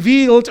been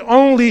revealed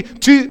only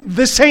to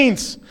the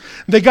saints.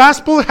 The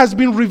gospel has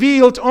been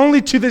revealed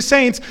only to the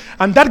saints,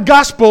 and that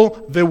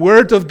gospel, the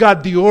word of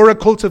God, the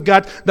oracles of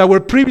God that were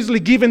previously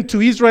given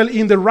to Israel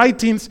in the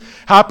writings,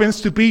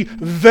 happens to be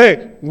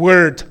the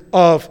word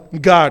of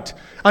God.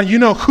 And you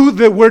know who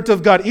the word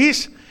of God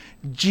is?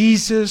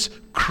 Jesus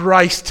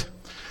Christ.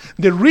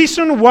 The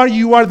reason why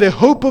you are the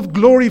hope of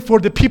glory for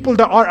the people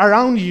that are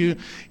around you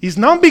is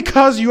not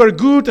because you are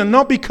good and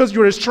not because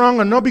you are strong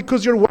and not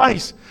because you're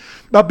wise,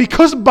 but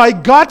because by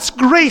God's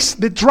grace,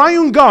 the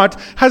triune God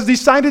has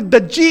decided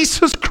that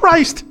Jesus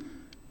Christ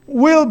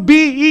will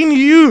be in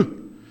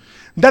you,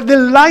 that the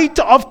light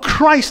of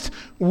Christ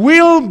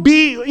will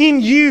be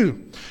in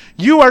you.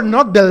 You are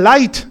not the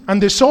light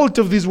and the salt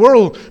of this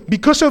world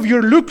because of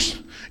your looks.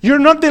 You're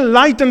not the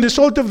light and the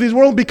salt of this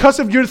world because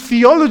of your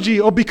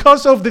theology or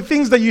because of the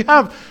things that you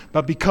have,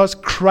 but because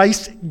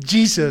Christ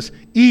Jesus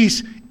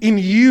is in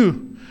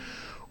you.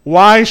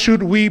 Why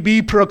should we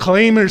be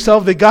proclaimers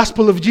of the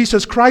gospel of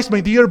Jesus Christ,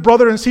 my dear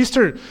brother and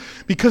sister?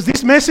 Because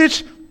this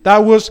message that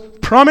was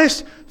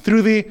promised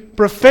through the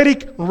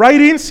prophetic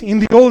writings in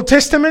the Old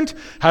Testament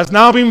has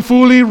now been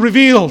fully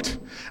revealed.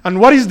 And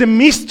what is the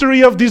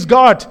mystery of this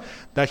God?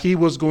 That he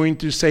was going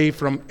to save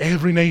from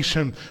every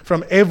nation,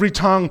 from every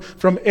tongue,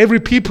 from every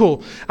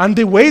people. And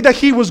the way that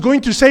he was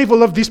going to save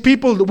all of these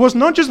people was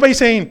not just by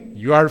saying,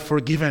 you are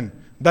forgiven.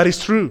 That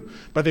is true.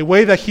 But the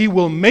way that he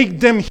will make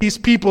them his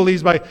people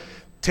is by,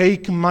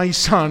 take my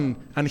son,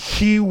 and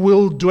he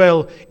will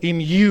dwell in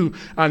you,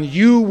 and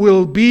you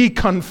will be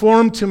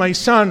conformed to my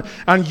son,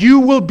 and you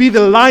will be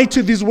the light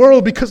to this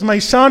world because my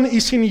son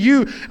is in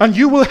you, and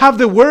you will have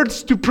the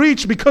words to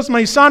preach because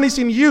my son is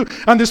in you,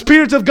 and the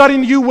Spirit of God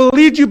in you will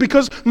lead you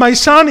because my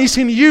son is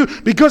in you,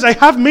 because I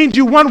have made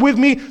you one with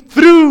me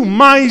through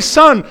my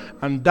son.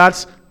 And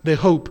that's the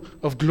hope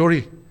of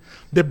glory,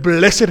 the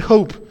blessed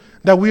hope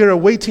that we are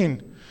awaiting.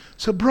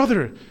 So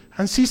brother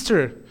and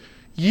sister,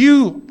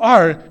 you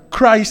are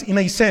Christ in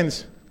a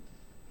sense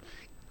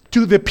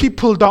to the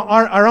people that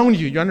are around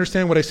you. You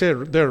understand what I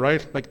said there,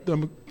 right? Like,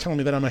 don't tell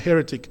me that I'm a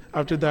heretic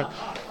after that.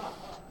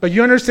 But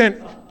you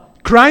understand,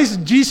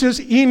 Christ Jesus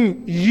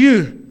in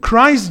you.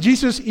 Christ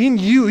Jesus in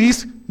you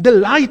is the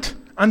light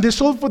and the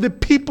salt for the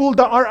people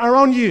that are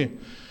around you.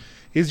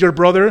 Is your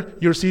brother,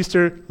 your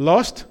sister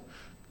lost?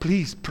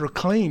 Please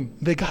proclaim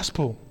the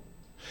gospel.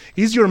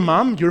 Is your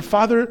mom, your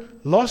father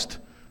lost?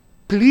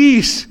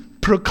 Please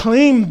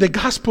proclaim the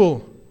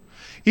gospel.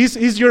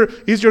 Is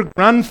your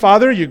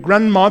grandfather, your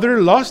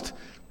grandmother lost?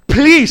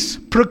 Please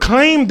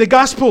proclaim the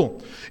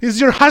gospel. Is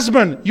your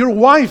husband, your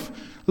wife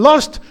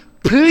lost?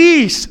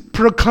 Please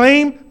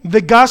proclaim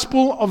the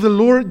gospel of the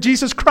Lord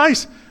Jesus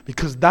Christ,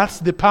 because that's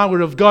the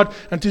power of God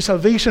unto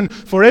salvation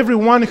for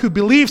everyone who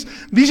believes.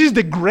 This is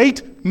the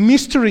great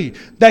mystery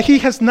that he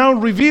has now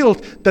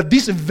revealed, that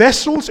these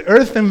vessels,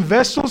 earthen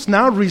vessels,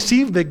 now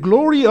receive the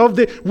glory of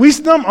the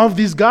wisdom of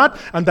this God,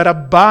 and that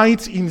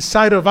abides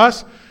inside of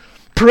us.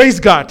 Praise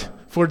God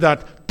for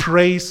that.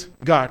 Praise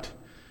God.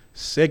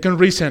 Second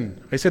reason,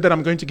 I said that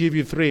I'm going to give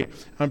you three,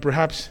 and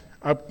perhaps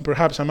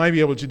I might be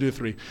able to do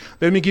three.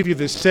 Let me give you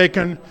the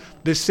second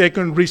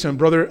reason,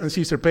 brother and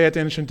sister. Pay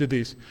attention to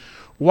this.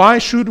 Why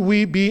should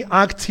we be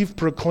active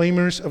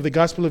proclaimers of the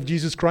gospel of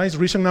Jesus Christ?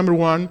 Reason number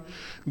one,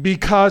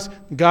 because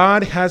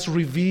God has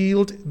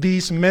revealed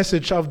this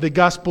message of the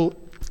gospel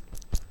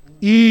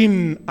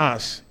in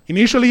us.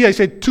 Initially, I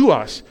said to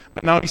us,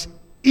 but now it's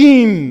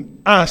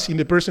in us, in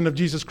the person of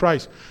Jesus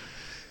Christ.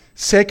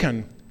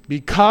 Second,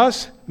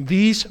 because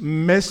this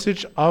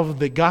message of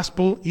the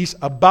gospel is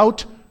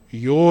about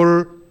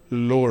your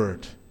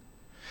Lord.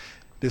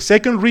 The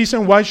second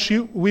reason why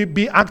should we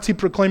be active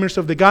proclaimers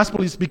of the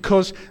gospel is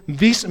because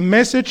this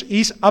message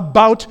is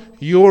about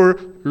your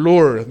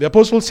Lord. The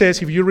apostle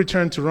says, if you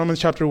return to Romans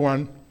chapter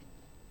 1,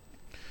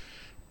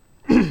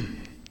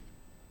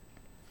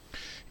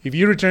 if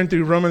you return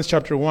to Romans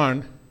chapter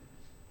 1,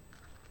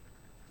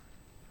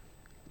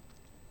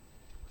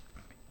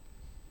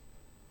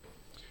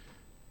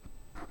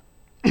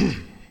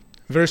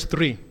 verse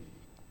 3.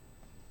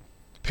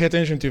 Pay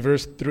attention to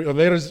verse 3. Or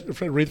let us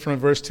read from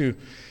verse 2.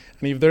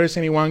 And if there is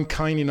anyone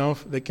kind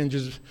enough that can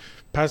just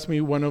pass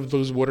me one of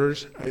those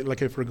waters,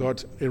 like I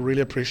forgot, I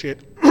really appreciate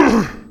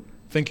it.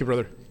 Thank you,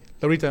 brother.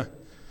 Laurita.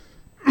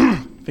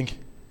 Thank you.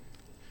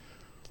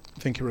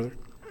 Thank you,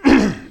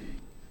 brother.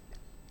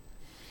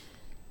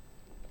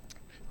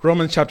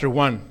 Romans chapter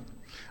 1.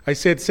 I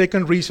said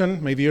second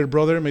reason, my dear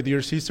brother, my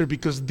dear sister,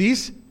 because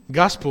this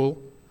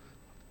gospel,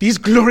 this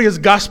glorious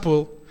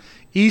gospel,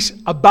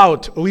 is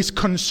about or is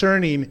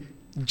concerning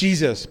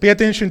Jesus. Pay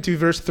attention to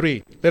verse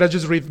 3. Let us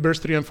just read verse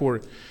 3 and 4.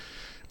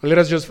 Let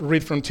us just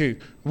read from 2.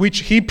 Which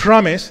he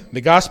promised, the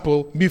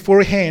gospel,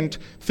 beforehand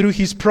through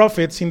his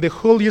prophets in the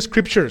Holy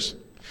Scriptures,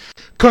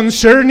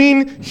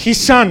 concerning his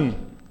Son,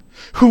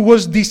 who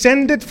was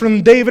descended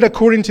from David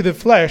according to the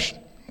flesh,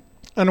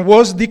 and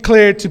was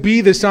declared to be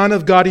the Son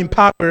of God in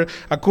power,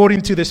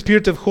 according to the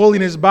Spirit of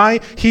holiness, by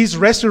his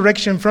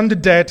resurrection from the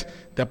dead.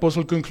 The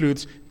apostle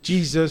concludes,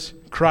 Jesus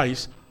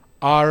Christ,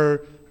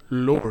 our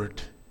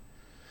Lord.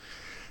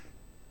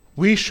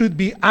 We should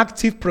be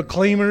active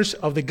proclaimers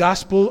of the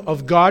gospel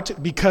of God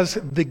because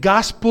the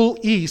gospel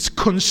is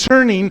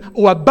concerning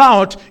or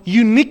about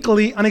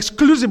uniquely and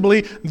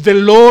exclusively the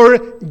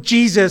Lord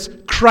Jesus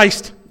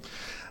Christ.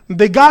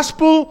 The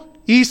gospel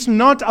is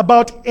not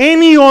about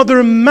any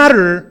other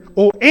matter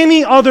or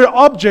any other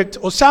object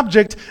or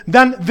subject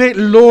than the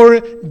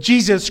Lord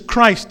Jesus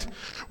Christ.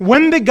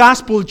 When the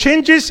gospel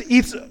changes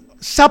its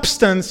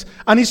substance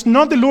and it's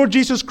not the Lord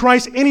Jesus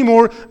Christ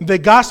anymore, the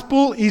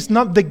gospel is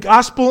not the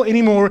gospel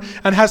anymore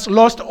and has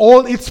lost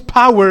all its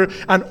power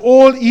and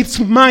all its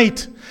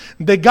might.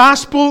 The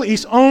gospel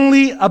is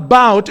only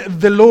about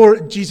the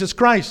Lord Jesus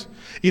Christ.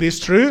 It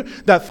is true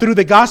that through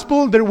the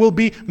gospel there will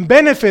be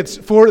benefits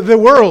for the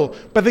world,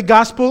 but the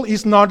gospel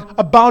is not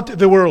about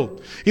the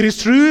world. It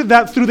is true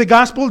that through the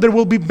gospel there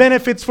will be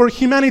benefits for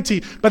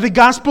humanity, but the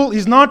gospel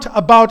is not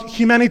about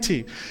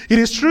humanity. It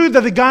is true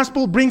that the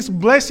gospel brings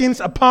blessings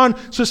upon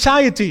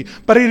society,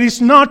 but it is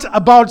not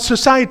about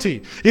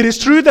society. It is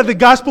true that the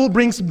gospel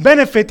brings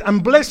benefit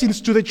and blessings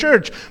to the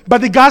church,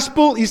 but the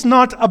gospel is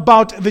not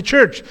about the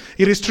church.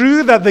 It is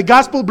true that the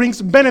gospel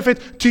brings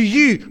benefit to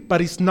you,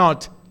 but it's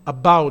not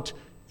about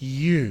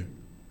you.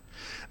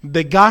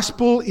 The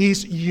gospel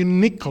is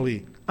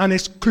uniquely and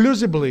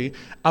exclusively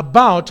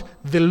about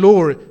the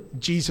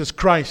Lord Jesus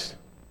Christ.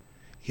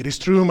 It is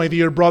true, my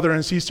dear brother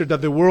and sister,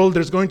 that the world,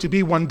 there's going to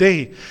be one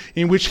day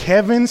in which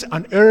heavens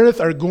and earth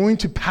are going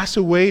to pass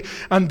away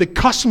and the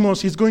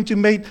cosmos is going to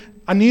be made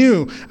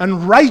anew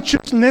and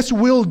righteousness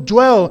will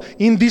dwell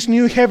in these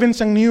new heavens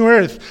and new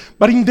earth.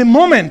 But in the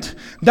moment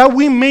that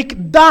we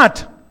make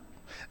that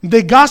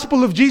the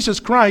gospel of Jesus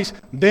Christ,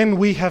 then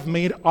we have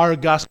made our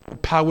gospel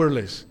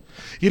powerless.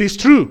 It is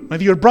true, my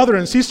dear brother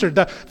and sister,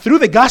 that through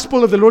the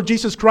gospel of the Lord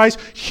Jesus Christ,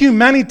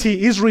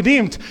 humanity is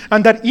redeemed,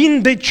 and that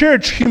in the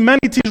church,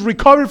 humanity is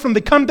recovered from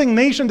the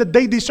condemnation that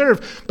they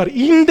deserve. But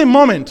in the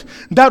moment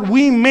that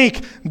we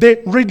make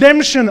the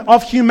redemption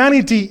of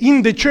humanity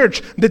in the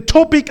church the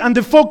topic and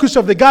the focus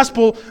of the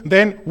gospel,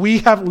 then we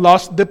have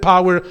lost the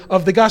power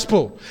of the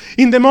gospel.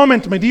 In the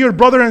moment, my dear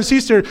brother and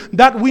sister,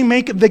 that we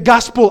make the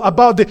gospel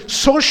about the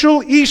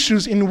social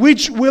issues in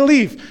which we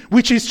live,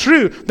 which is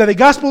true that the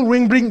gospel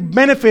will bring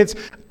benefits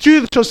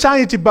to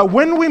society, but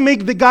when we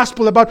make the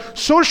gospel about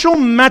social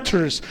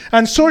matters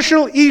and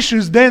social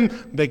issues, then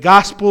the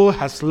gospel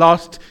has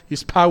lost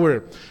its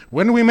power.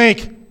 When we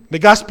make the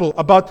gospel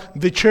about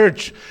the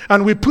church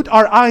and we put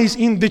our eyes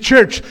in the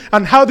church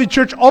and how the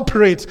church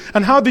operates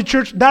and how the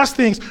church does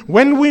things,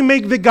 when we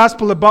make the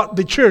gospel about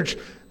the church,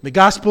 the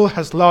gospel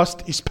has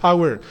lost its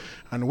power.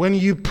 And when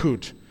you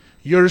put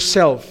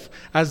yourself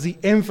as the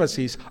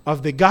emphasis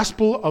of the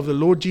gospel of the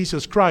Lord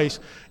Jesus Christ,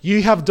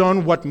 you have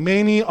done what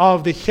many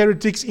of the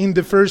heretics in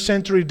the first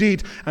century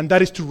did, and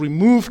that is to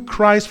remove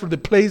Christ from the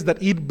place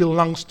that it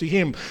belongs to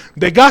him.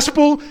 The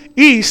gospel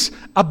is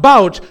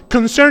about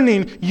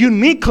concerning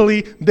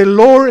uniquely the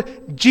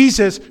Lord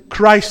Jesus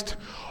Christ.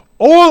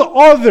 all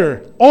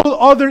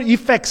other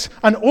effects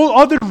and all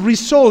other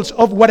results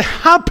of what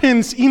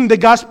happens in the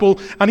gospel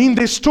and in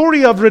the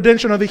story of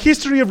redemption or the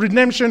history of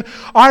redemption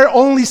are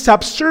only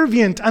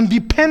subservient and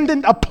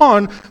dependent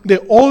upon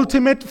the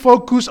ultimate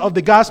focus of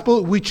the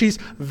gospel, which is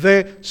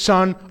the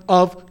Son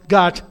of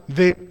God,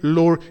 the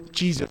Lord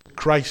Jesus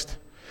Christ.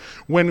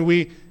 When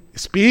we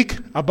speak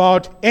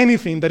about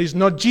anything that is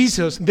not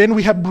Jesus, then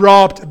we have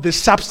robbed the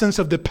substance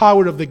of the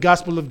power of the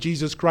gospel of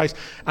Jesus Christ.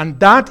 And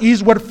that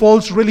is what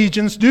false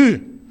religions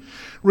do.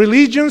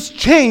 Religions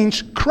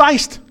change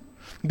Christ.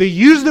 They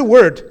use the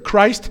word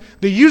Christ,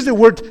 they use the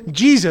word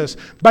Jesus,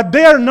 but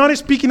they are not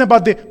speaking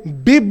about the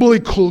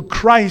biblical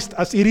Christ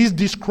as it is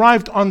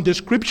described on the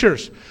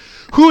scriptures.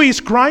 Who is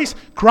Christ?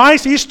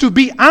 Christ is to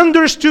be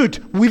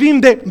understood within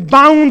the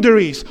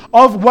boundaries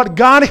of what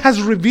God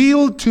has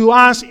revealed to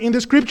us in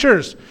the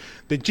scriptures.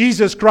 The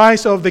Jesus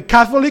Christ of the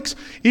Catholics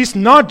is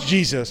not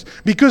Jesus,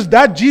 because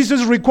that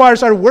Jesus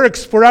requires our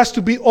works for us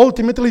to be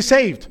ultimately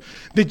saved.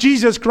 The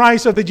Jesus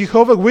Christ of the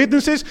Jehovah's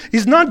Witnesses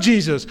is not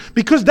Jesus,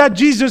 because that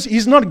Jesus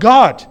is not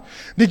God.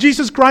 The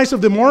Jesus Christ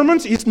of the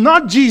Mormons is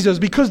not Jesus,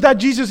 because that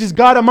Jesus is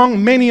God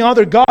among many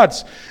other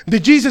gods. The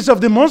Jesus of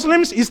the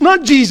Muslims is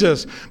not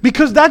Jesus,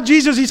 because that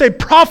Jesus is a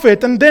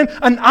prophet and then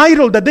an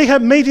idol that they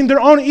have made in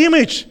their own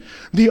image.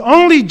 The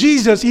only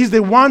Jesus is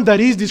the one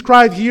that is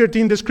described here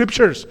in the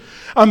scriptures.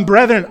 And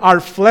brethren, our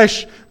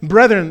flesh,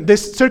 brethren, the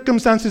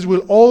circumstances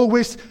will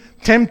always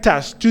tempt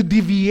us to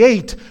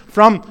deviate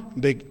from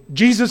the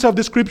Jesus of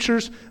the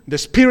scriptures, the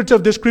spirit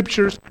of the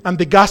scriptures, and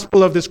the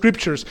gospel of the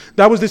scriptures.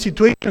 That was the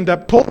situation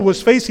that Paul was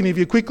facing. If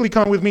you quickly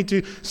come with me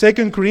to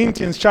 2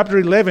 Corinthians chapter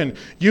 11,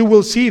 you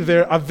will see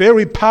there a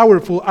very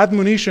powerful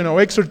admonition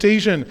or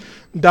exhortation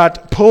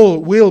that Paul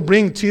will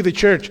bring to the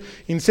church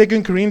in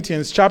 2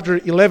 Corinthians chapter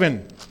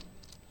 11.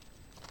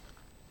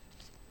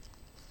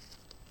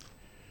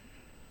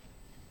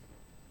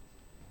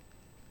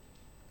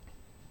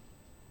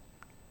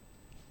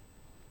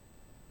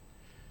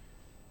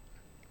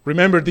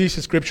 Remember this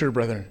scripture,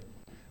 brethren.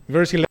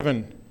 Verse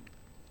 11.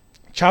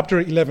 Chapter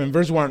 11,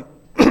 verse 1.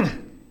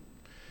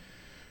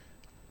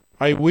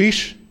 I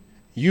wish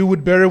you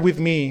would bear with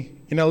me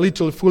in a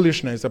little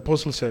foolishness, the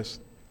apostle says.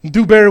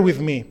 Do bear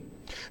with me.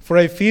 For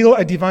I feel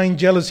a divine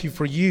jealousy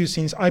for you,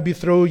 since I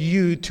betroth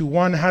you to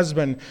one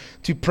husband,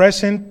 to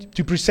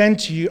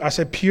present you as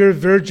a pure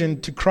virgin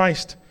to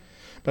Christ.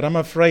 But I'm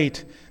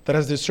afraid that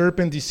as the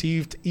serpent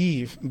deceived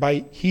Eve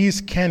by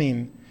his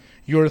cunning,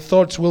 your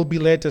thoughts will be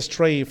led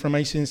astray from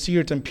a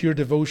sincere and pure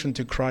devotion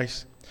to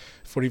Christ.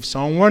 For if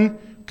someone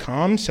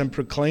comes and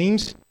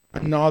proclaims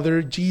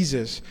another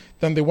Jesus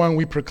than the one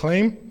we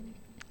proclaim,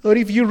 or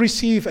if you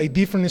receive a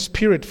different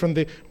spirit from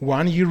the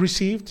one you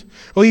received,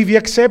 or if you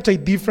accept a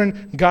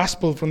different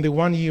gospel from the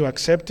one you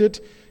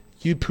accepted,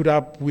 you put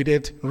up with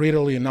it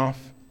readily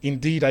enough.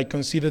 Indeed, I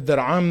consider that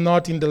I am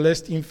not in the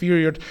least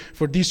inferior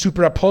for these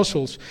super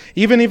apostles.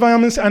 Even if I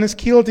am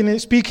unskilled in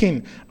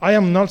speaking, I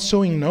am not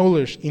so in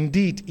knowledge.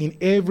 Indeed, in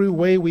every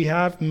way we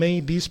have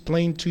made this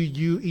plain to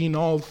you in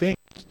all things.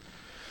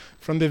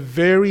 From the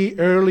very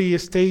early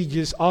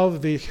stages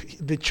of the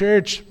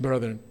church,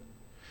 brethren,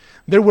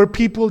 there were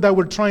people that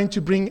were trying to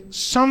bring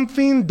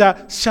something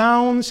that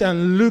sounds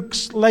and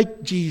looks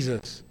like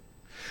Jesus.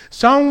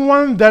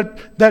 Someone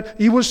that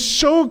it was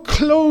so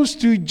close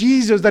to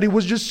Jesus that it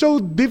was just so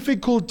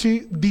difficult to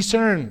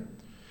discern.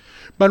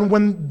 But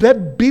when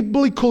that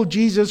biblical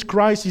Jesus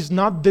Christ is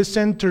not the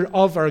center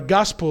of our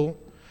gospel,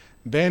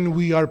 then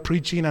we are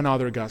preaching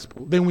another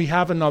gospel. Then we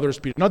have another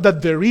spirit. Not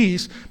that there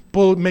is,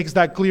 Paul makes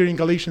that clear in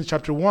Galatians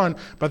chapter 1,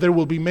 but there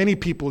will be many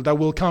people that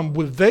will come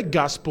with that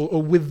gospel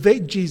or with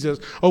that Jesus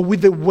or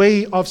with the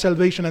way of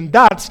salvation. And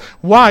that's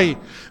why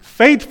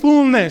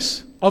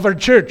faithfulness of our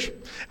church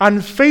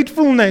and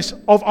faithfulness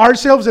of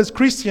ourselves as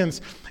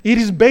Christians, it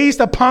is based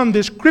upon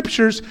the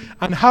scriptures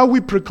and how we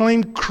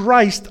proclaim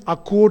Christ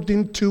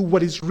according to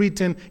what is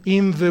written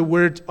in the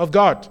Word of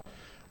God.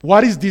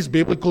 What is this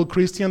biblical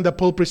Christian that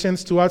Paul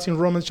presents to us in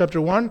Romans chapter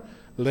 1?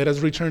 Let us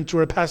return to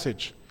our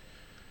passage.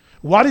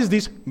 What is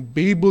this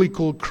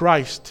biblical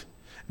Christ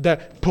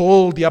that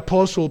Paul the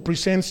apostle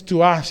presents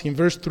to us in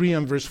verse 3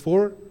 and verse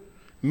 4?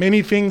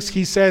 Many things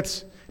he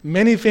says,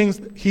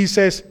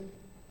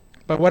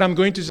 but what I'm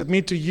going to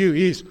submit to you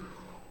is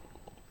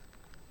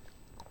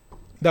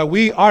that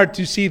we are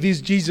to see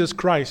this Jesus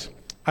Christ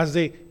as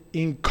the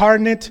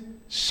incarnate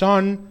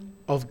Son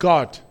of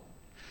God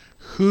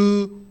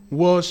who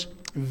was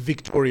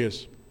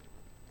victorious.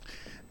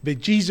 The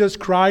Jesus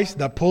Christ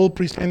that Paul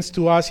presents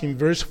to us in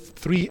verse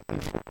 3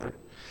 and 4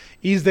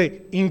 is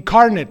the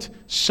incarnate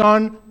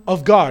Son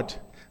of God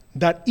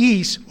that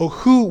is, or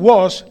who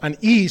was and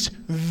is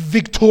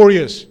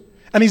victorious,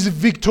 and is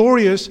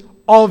victorious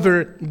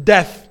over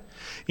death.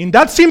 In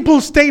that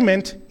simple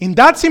statement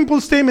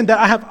that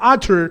I have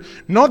uttered,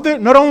 not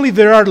only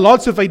there are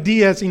lots of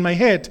ideas in my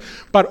head,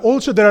 but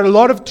also there are a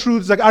lot of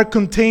truths that are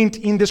contained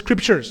in the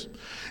scriptures.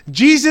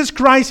 Jesus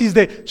Christ is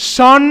the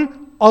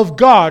Son of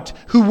God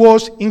who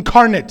was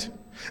incarnate.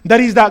 That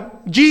is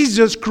that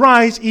Jesus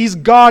Christ is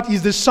God,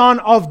 is the Son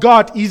of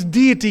God, is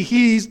deity,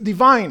 He is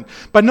divine.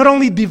 But not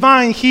only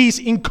divine, He is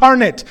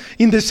incarnate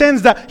in the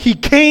sense that He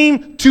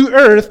came to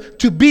earth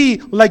to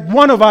be like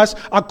one of us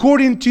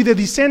according to the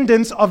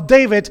descendants of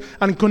David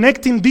and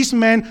connecting this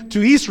man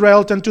to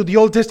Israel and to the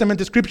Old Testament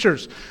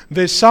scriptures.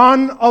 The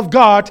Son of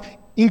God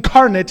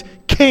incarnate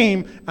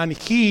came and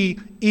He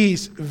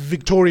is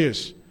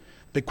victorious.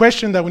 The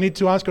question that we need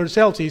to ask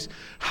ourselves is,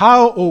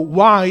 how or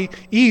why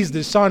is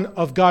the Son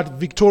of God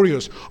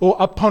victorious? Or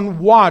upon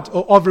what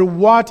or over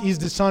what is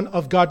the Son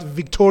of God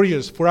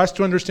victorious? For us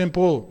to understand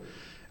Paul.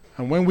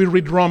 And when we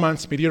read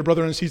Romans, my dear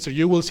brother and sister,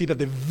 you will see that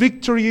the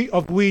victory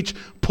of which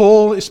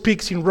Paul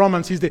speaks in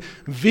Romans is the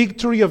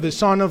victory of the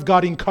Son of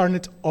God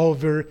incarnate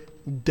over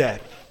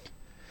death.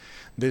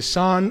 The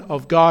Son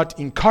of God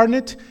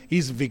incarnate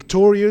is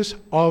victorious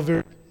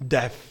over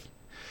death.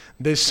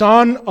 The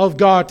Son of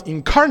God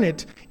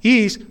incarnate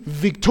is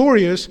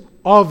victorious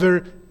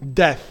over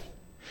death.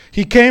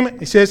 He came,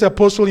 it says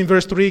Apostle in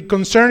verse 3,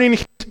 concerning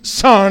his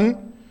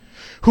Son,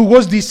 who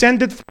was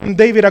descended from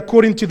David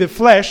according to the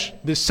flesh,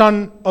 the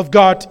Son of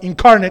God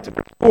incarnate,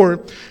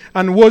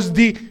 and was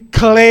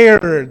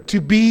declared to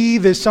be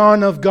the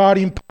Son of God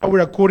in power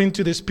according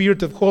to the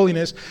Spirit of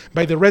holiness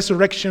by the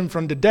resurrection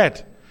from the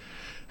dead.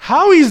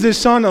 How is the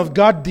Son of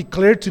God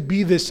declared to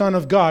be the Son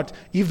of God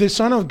if the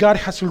Son of God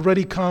has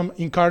already come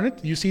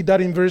incarnate? You see that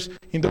in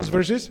those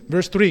verses?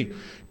 Verse 3.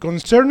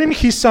 Concerning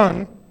his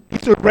Son,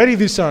 he's already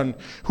the Son,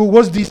 who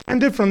was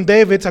descended from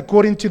David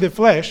according to the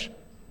flesh,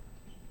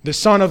 the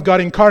Son of God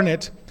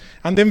incarnate.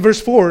 And then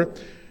verse 4.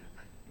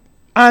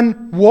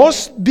 And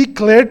was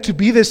declared to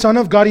be the Son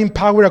of God in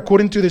power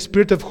according to the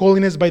Spirit of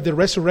holiness by the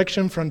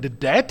resurrection from the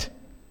dead.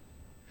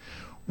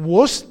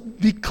 Was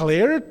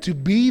declared to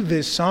be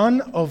the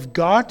Son of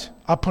God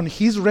upon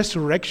his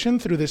resurrection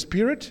through the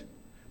Spirit?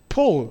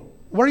 Paul,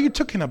 what are you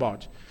talking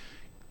about?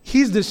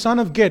 He's the Son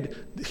of God.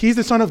 He's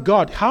the Son of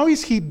God. How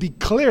is he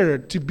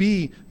declared to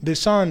be the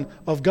Son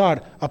of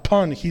God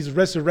upon his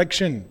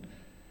resurrection?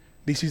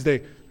 This is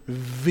the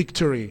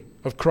victory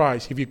of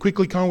Christ. If you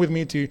quickly come with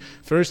me to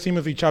 1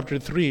 Timothy chapter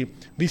 3,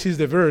 this is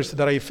the verse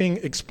that I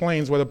think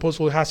explains what the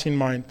apostle has in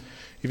mind.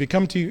 If you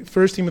come to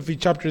 1 Timothy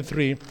chapter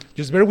 3,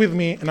 just bear with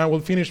me and I will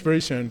finish very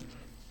soon.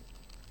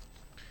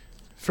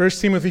 1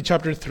 Timothy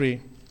chapter 3.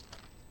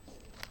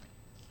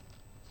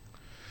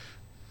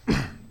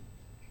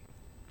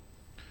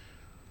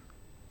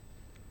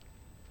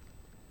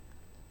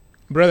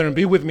 Brethren,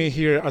 be with me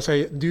here as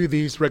I do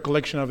this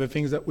recollection of the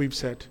things that we've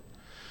said.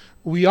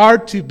 We are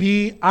to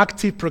be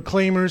active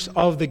proclaimers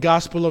of the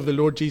gospel of the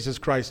Lord Jesus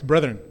Christ.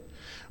 Brethren,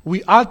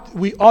 we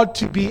ought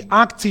to be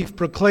active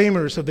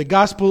proclaimers of the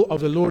gospel of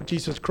the Lord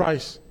Jesus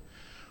Christ.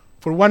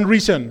 For one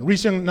reason.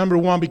 Reason number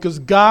one, because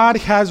God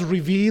has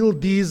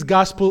revealed this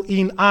gospel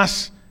in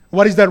us.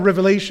 What is that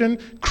revelation?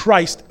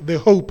 Christ, the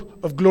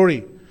hope of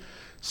glory.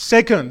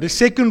 Second, the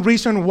second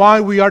reason why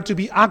we are to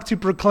be active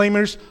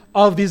proclaimers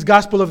of this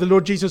gospel of the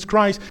Lord Jesus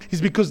Christ is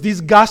because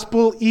this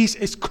gospel is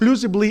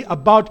exclusively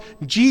about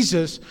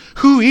Jesus,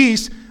 who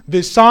is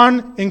the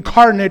Son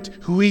incarnate,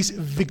 who is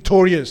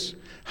victorious.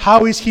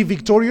 How is he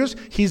victorious?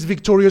 He's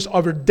victorious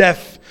over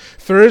death.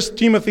 1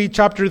 Timothy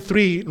chapter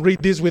 3,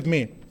 read this with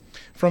me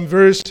from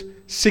verse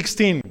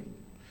 16.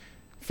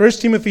 1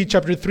 Timothy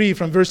chapter 3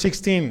 from verse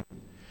 16.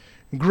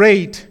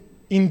 Great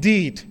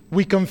indeed,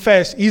 we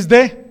confess, is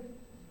the...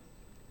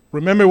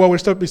 Remember what we're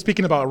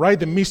speaking about, right?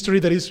 The mystery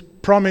that is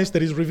promised,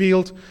 that is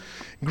revealed.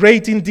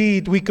 Great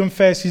indeed, we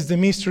confess, is the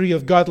mystery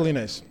of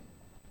godliness.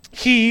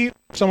 He,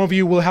 some of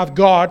you will have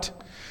God,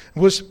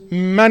 was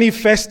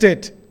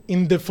manifested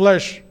in the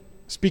flesh,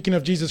 speaking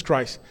of Jesus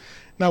Christ.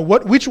 Now,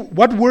 what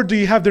word do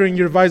you have there in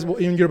your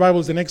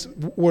Bibles, the next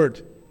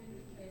word?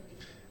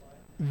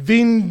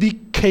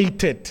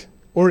 Vindicated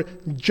or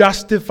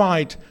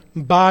justified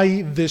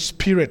by the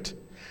Spirit.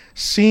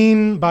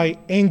 Seen by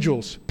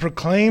angels,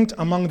 proclaimed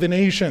among the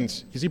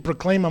nations. You see,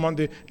 proclaimed among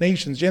the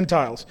nations,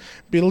 Gentiles.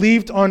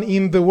 Believed on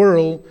in the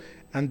world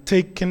and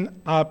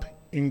taken up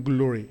in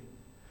glory.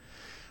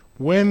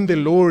 When the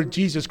Lord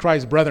Jesus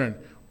Christ, brethren,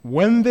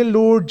 when the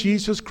Lord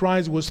Jesus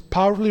Christ was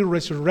powerfully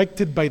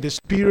resurrected by the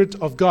Spirit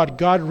of God,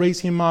 God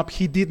raised him up.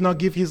 He did not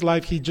give his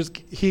life. They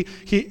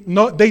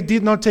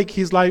did not take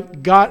his life.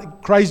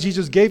 Christ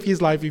Jesus gave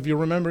his life, if you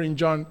remember in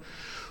John.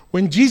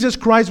 When Jesus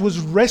Christ was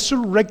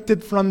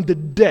resurrected from the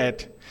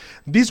dead,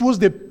 this was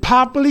the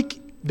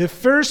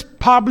first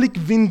public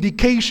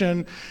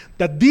vindication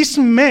that this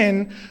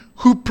man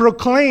who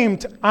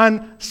proclaimed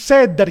and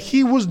said that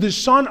he was the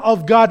Son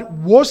of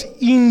God was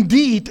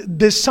indeed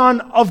the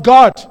Son of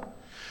God.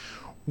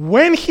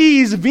 when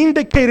he is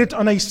vindicated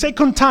on a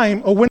second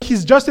time, or when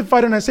he's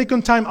justified on a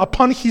second time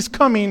upon his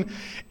coming,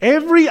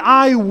 every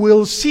eye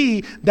will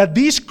see that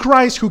this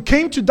Christ who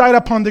came to die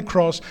upon the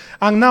cross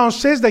and now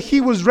says that he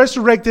was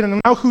resurrected,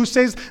 and now who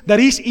says that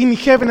he's in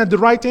heaven at the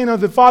right hand of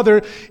the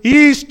Father,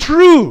 is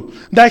true,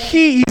 that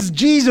he is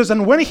Jesus.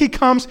 And when he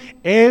comes,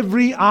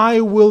 every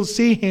eye will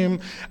see him,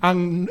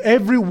 and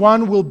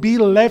everyone will be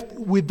left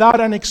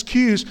without an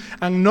excuse,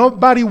 and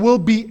nobody will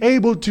be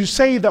able to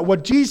say that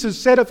what Jesus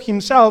said of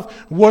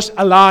himself was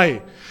a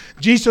lie.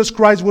 Jesus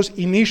Christ was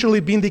initially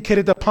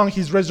vindicated upon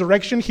his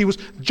resurrection. He was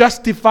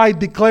justified,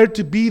 declared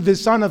to be the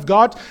Son of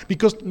God,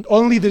 because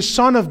only the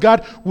Son of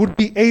God would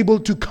be able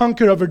to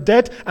conquer over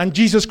death, and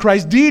Jesus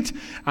Christ did.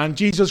 And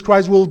Jesus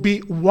Christ will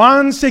be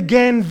once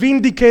again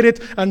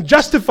vindicated and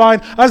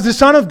justified as the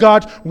Son of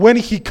God when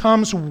he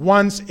comes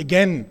once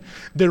again.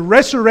 The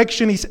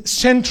resurrection is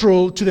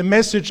central to the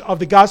message of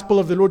the gospel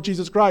of the Lord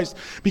Jesus Christ,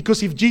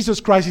 because if Jesus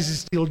Christ is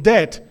still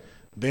dead,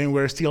 then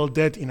we're still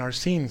dead in our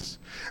sins.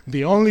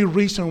 The only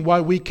reason why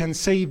we can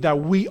say that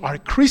we are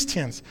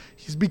Christians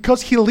is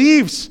because he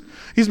lives.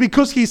 It's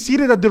because he's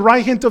seated at the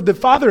right hand of the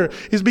Father.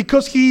 It's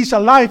because he is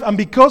alive, and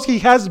because he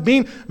has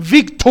been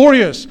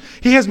victorious.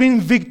 He has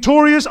been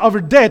victorious over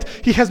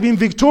death. He has been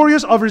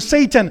victorious over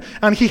Satan,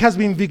 and he has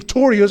been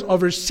victorious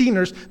over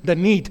sinners that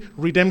need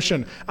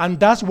redemption. And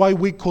that's why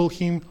we call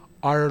him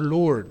our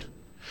Lord.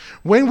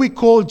 When we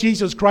call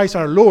Jesus Christ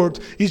our Lord,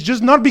 it's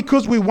just not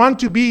because we want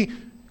to be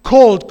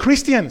called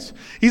Christians.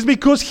 It's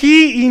because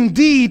he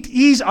indeed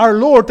is our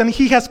Lord, and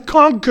he has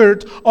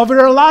conquered over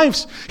our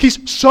lives. His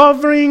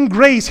sovereign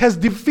grace has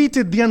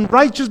defeated the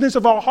unrighteousness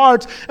of our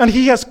hearts, and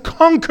he has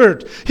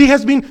conquered. He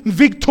has been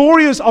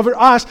victorious over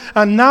us,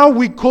 and now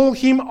we call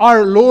him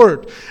our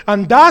Lord.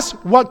 And that's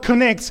what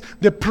connects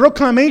the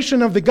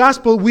proclamation of the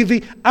gospel with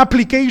the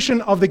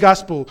application of the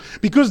gospel.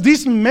 Because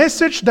this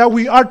message that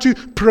we are to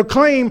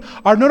proclaim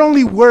are not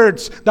only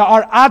words that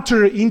are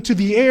uttered into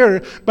the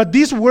air, but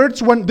these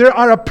words, when they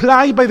are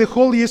applied by the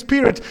Holy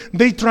Spirit,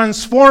 they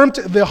transformed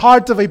the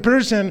heart of a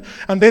person,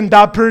 and then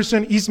that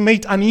person is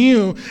made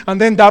anew,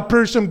 and then that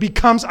person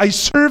becomes a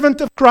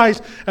servant of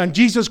Christ, and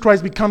Jesus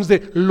Christ becomes the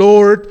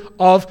Lord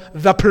of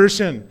the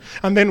person.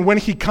 And then when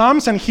he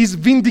comes and he's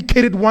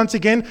vindicated once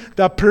again,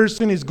 that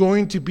person is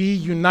going to be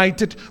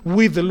united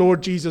with the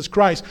Lord Jesus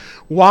Christ.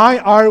 Why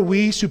are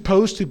we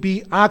supposed to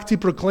be active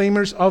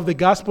proclaimers of the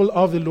gospel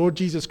of the Lord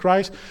Jesus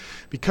Christ?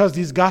 Because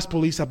this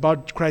gospel is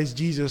about Christ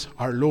Jesus,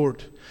 our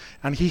Lord.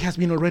 And he has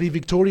been already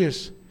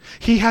victorious.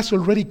 He has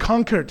already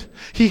conquered.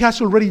 He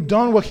has already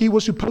done what he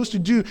was supposed to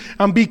do.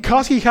 And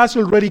because he has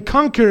already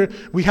conquered,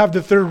 we have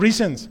the third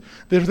reason.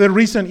 The third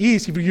reason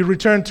is, if you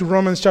return to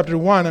Romans chapter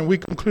 1, and we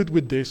conclude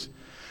with this,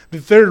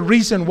 the third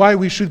reason why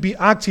we should be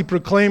active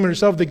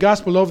proclaimers of the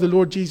gospel of the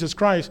Lord Jesus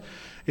Christ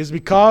is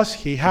because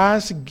he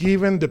has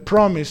given the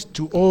promise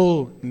to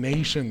all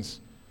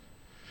nations.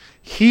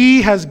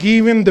 He has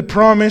given the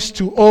promise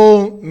to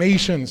all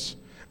nations.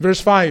 Verse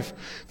 5,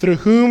 through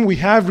whom we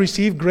have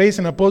received grace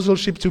and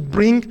apostleship to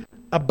bring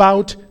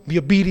about the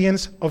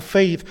obedience of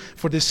faith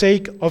for the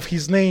sake of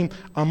his name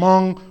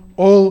among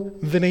all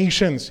the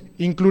nations,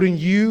 including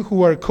you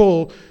who are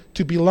called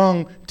to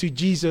belong to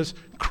Jesus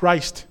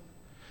Christ.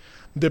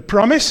 The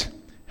promise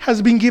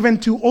has been given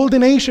to all the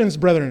nations,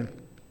 brethren.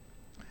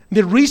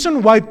 The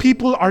reason why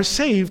people are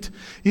saved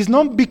is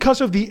not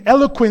because of the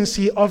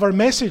eloquency of our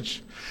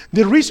message.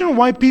 The reason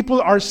why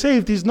people are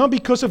saved is not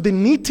because of the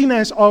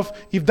neatness of,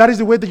 if that is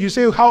the way that you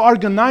say, how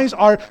organized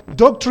our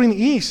doctrine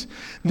is.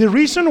 The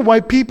reason why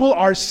people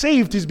are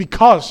saved is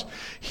because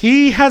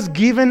he has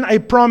given a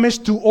promise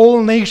to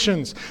all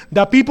nations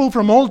that people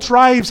from all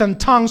tribes and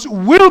tongues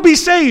will be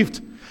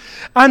saved.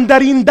 And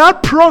that in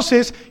that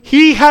process,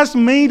 he has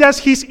made us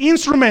his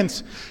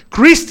instruments.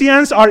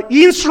 Christians are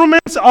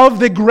instruments of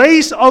the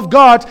grace of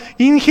God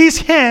in his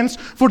hands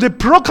for the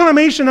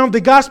proclamation of the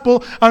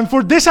gospel and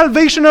for the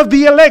salvation of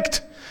the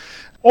elect.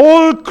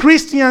 All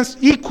Christians,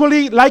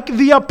 equally like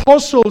the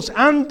apostles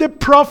and the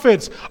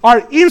prophets,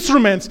 are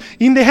instruments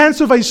in the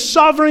hands of a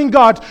sovereign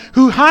God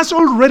who has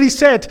already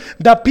said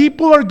that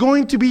people are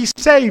going to be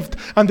saved.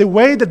 And the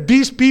way that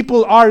these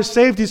people are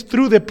saved is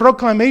through the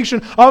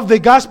proclamation of the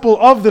gospel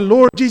of the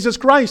Lord Jesus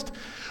Christ.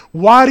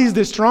 What is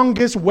the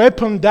strongest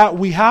weapon that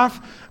we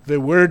have? The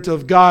word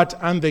of God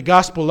and the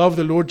gospel of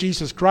the Lord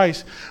Jesus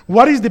Christ.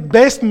 What is the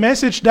best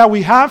message that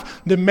we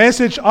have? The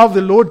message of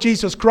the Lord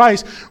Jesus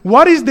Christ.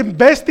 What is the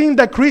best thing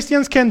that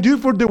Christians can do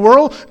for the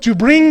world? To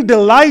bring the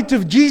light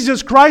of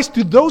Jesus Christ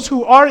to those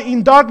who are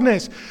in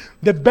darkness.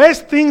 The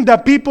best thing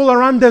that people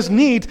around us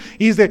need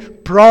is the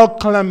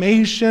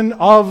proclamation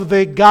of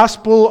the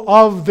gospel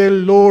of the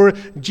Lord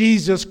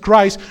Jesus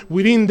Christ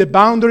within the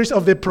boundaries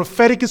of the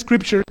prophetic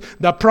scriptures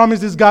that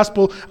promise this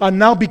gospel and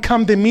now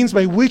become the means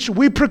by which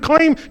we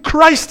proclaim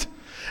Christ.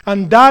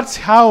 And that's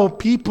how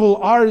people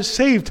are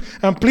saved.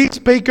 And please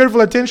pay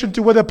careful attention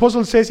to what the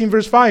apostle says in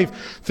verse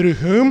 5. Through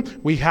whom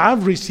we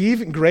have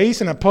received grace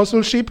and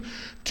apostleship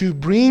to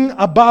bring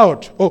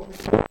about,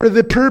 for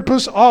the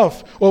purpose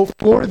of,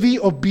 for the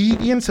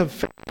obedience of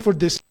faith for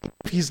the sake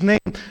of his name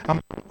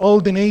among all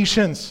the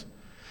nations.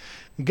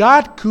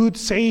 God could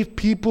save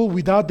people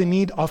without the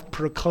need of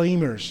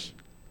proclaimers.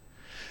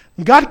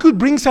 God could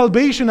bring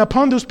salvation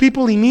upon those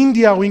people in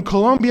India or in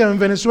Colombia or in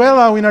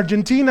Venezuela or in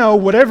Argentina or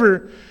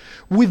whatever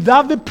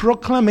without the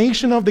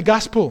proclamation of the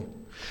gospel.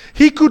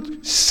 He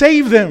could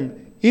save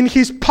them in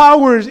his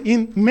powers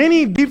in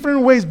many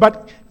different ways,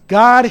 but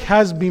God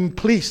has been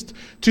pleased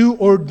to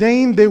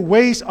ordain the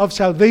ways of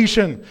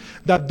salvation,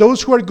 that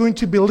those who are going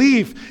to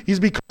believe is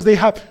because they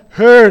have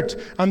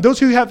heard, and those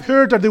who have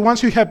heard are the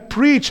ones who have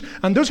preached,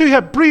 and those who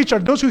have preached are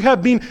those who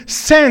have been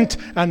sent,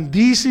 and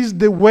this is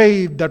the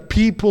way that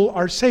people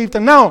are saved.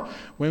 And now,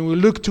 when we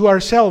look to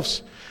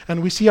ourselves,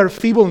 and we see our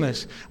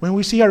feebleness, when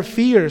we see our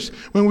fears,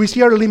 when we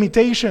see our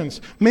limitations,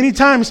 many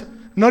times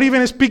not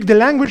even speak the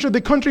language of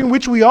the country in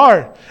which we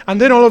are. And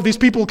then all of these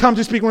people come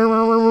to speak.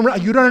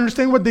 You don't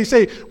understand what they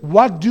say.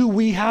 What do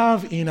we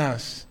have in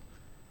us?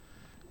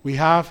 We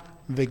have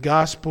the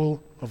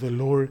gospel of the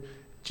Lord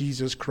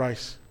Jesus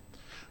Christ.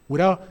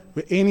 Without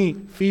any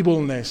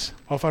feebleness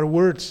of our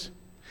words,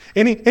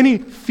 any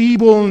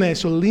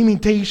feebleness or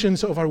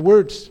limitations of our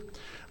words,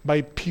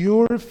 by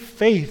pure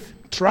faith,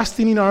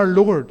 trusting in our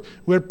Lord,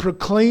 we're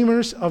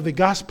proclaimers of the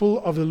gospel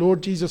of the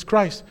Lord Jesus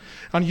Christ.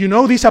 And you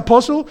know this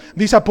apostle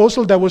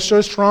that was so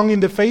strong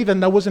in the faith,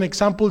 and that was an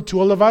example to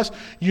all of us.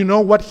 You know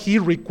what he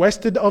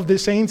requested of the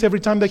saints every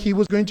time that he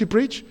was going to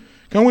preach?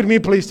 Come with me,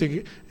 please,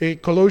 to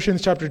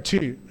Colossians chapter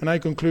 2, and I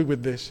conclude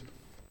with this.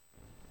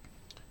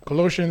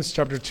 Colossians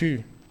chapter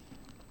 2.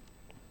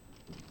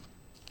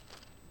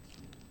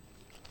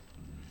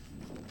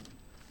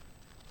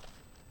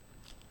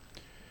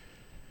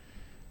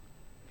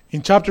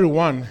 In chapter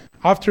 1,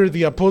 after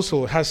the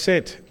apostle has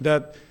said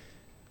that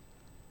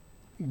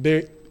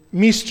the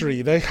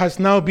mystery that has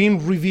now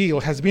been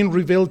revealed has been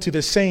revealed to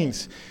the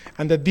saints,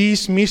 and that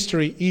this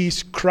mystery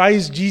is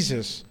Christ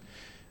Jesus,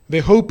 the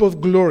hope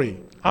of glory.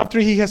 After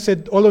he has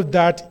said all of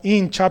that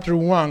in chapter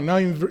 1, now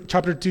in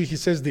chapter 2 he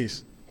says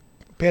this.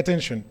 Pay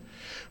attention.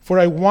 For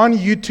I want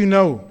you to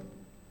know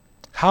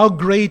how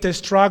great a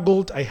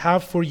struggle I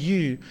have for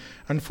you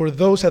and for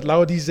those at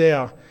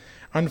Laodicea,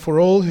 and for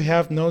all who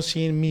have not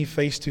seen me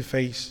face to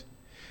face,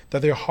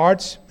 that their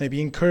hearts may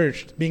be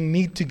encouraged, being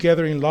knit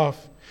together in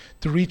love,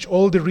 to reach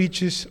all the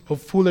riches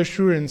of full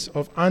assurance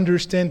of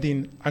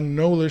understanding and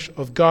knowledge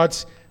of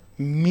God's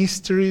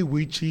mystery,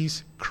 which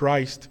is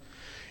Christ,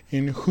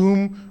 in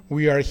whom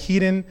we are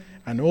hidden,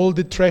 and all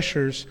the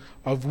treasures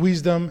of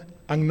wisdom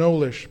and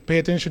knowledge. Pay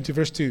attention to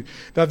verse 2.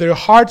 That their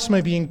hearts may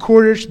be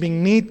encouraged,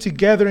 being knit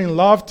together in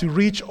love, to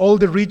reach all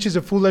the riches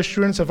of full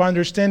assurance of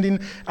understanding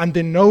and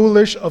the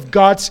knowledge of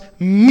God's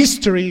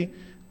mystery,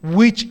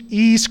 which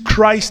is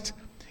Christ,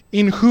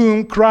 in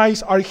whom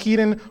Christ are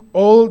hidden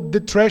all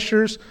the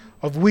treasures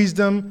of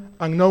wisdom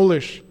and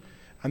knowledge.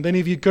 And then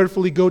if you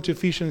carefully go to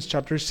Ephesians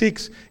chapter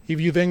 6,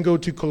 if you then go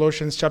to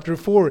Colossians chapter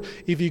 4,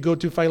 if you go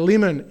to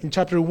Philemon in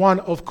chapter 1,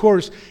 of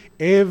course,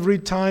 every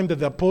time that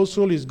the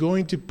apostle is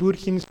going to put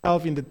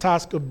himself in the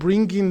task of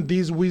bringing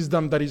this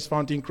wisdom that is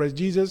found in Christ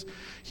Jesus,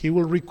 he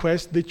will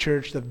request the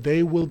church that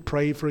they will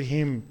pray for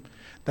him,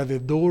 that the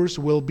doors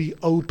will be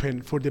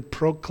open for the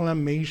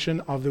proclamation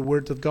of the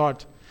word of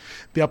God.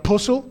 The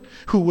apostle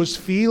who was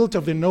filled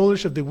of the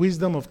knowledge of the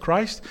wisdom of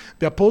Christ,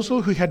 the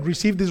apostle who had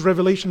received this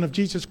revelation of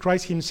Jesus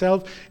Christ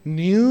himself,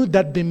 knew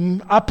that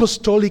the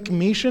apostolic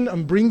mission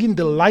and bringing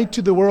the light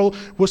to the world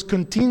was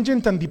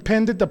contingent and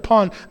dependent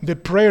upon the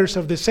prayers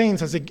of the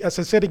saints. As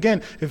I said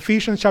again,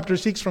 Ephesians chapter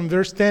 6 from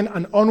verse 10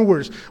 and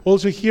onwards.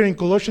 Also here in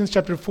Colossians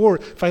chapter 4,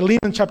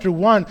 Philemon chapter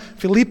 1,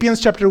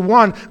 Philippians chapter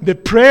 1, the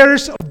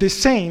prayers of the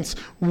saints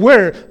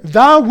were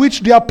that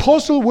which the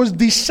apostle was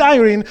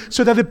desiring,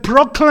 so that the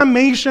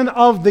proclamation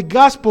of the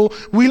gospel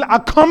will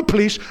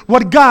accomplish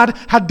what God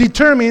had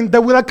determined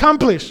that will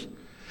accomplish.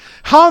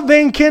 How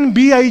then can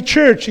be a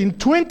church in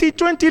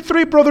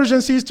 2023, brothers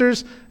and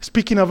sisters,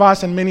 speaking of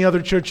us and many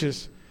other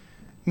churches,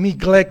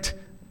 neglect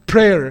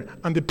prayer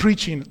and the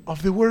preaching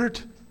of the word?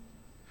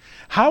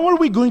 How are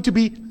we going to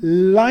be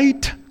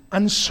light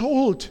and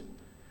salt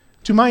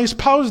to my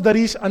spouse that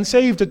is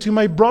unsaved, to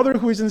my brother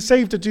who is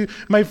unsaved, to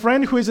my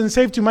friend who is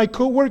unsaved, to my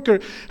co-worker?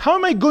 How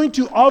am I going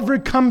to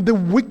overcome the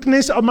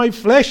weakness of my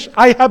flesh?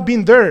 I have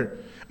been there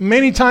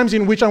many times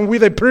in which I'm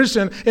with a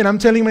person and I'm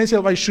telling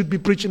myself I should be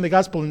preaching the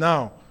gospel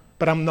now,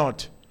 but I'm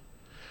not.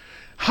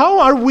 How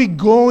are we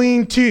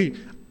going to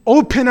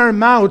open our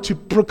mouth to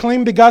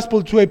proclaim the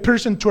gospel to a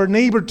person, to our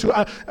neighbor,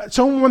 to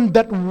someone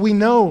that we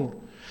know,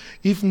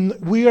 if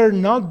we are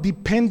not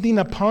depending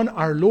upon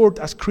our Lord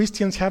as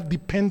Christians have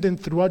depended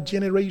throughout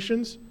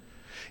generations?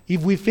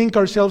 If we think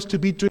ourselves to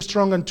be too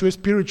strong and too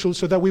spiritual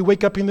so that we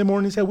wake up in the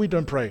morning and say we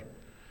don't pray.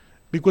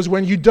 Because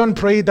when you don't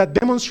pray, that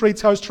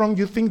demonstrates how strong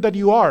you think that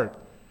you are.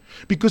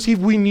 Because if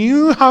we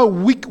knew how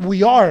weak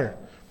we are,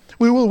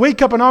 we will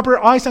wake up and open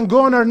our eyes and go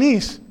on our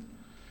knees.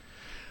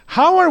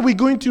 How are we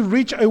going to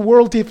reach a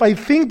world if I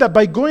think that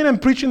by going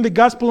and preaching the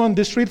gospel on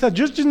the streets, I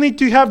just need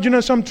to have,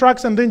 some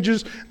tracts and then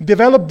just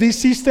develop this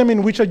system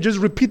in which I just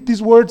repeat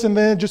these words and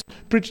then just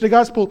preach the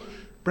gospel?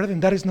 Brethren,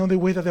 that is not the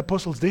way that the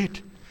apostles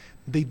did.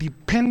 They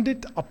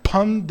depended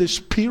upon the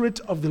Spirit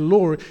of the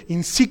Lord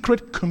in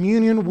secret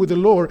communion with the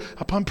Lord,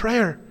 upon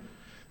prayer.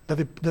 That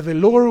the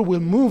Lord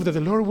will move, that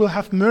the Lord will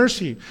have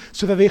mercy,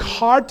 so that the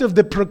heart of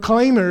the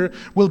proclaimer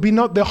will be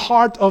not the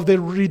heart of the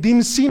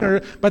redeemed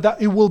sinner, but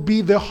that it will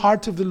be the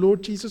heart of the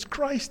Lord Jesus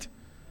Christ.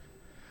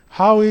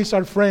 How is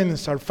our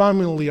friends, our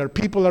family, our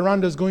people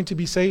around us going to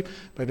be saved?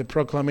 By the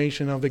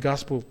proclamation of the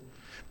gospel.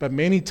 But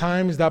many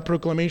times that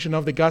proclamation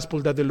of the gospel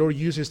that the Lord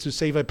uses to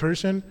save a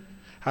person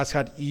has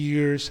had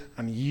years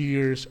and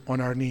years on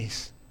our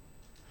knees.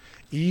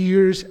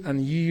 Years and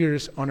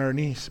years on our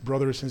knees,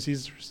 brothers and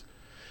sisters.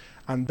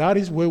 And that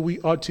is where we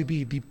ought to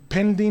be,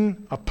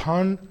 depending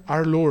upon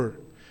our Lord,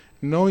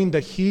 knowing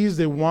that He is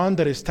the one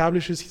that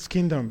establishes His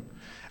kingdom,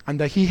 and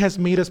that He has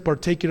made us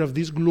partaker of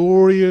this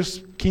glorious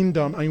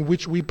kingdom in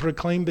which we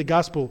proclaim the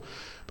gospel.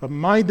 But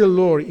might the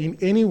Lord in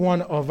any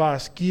one of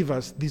us give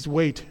us this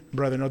weight,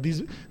 brethren, or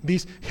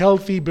this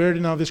healthy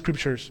burden of the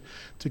Scriptures,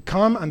 to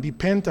come and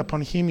depend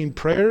upon Him in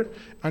prayer,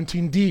 and to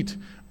indeed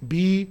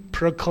be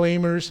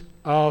proclaimers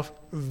of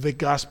the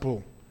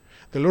gospel.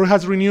 The Lord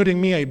has renewed in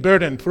me a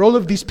burden for all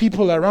of these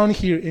people around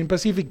here in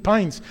Pacific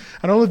Pines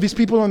and all of these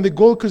people on the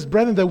Gold Coast,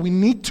 brethren, that we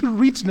need to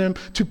reach them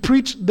to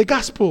preach the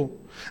gospel.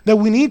 That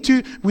we need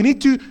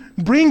to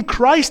bring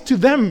Christ to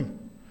them.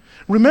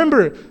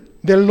 Remember,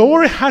 the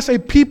Lord has a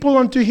people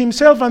unto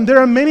Himself, and there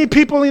are many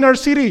people in our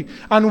city,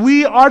 and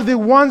we are the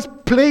ones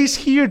placed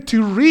here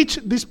to reach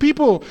these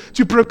people,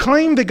 to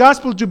proclaim the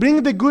gospel, to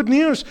bring the good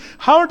news.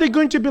 How are they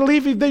going to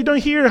believe if they don't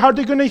hear? How are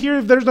they going to hear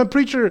if there's no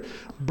preacher?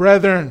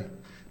 Brethren,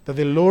 that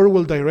the Lord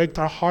will direct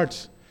our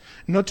hearts,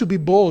 not to be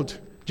bold,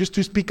 just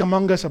to speak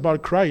among us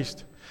about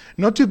Christ.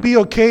 Not to be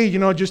okay,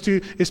 just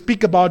to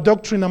speak about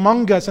doctrine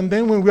among us, and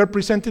then when we are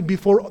presented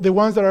before the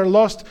ones that are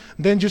lost,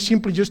 then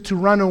simply to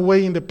run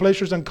away in the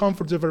pleasures and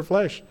comforts of our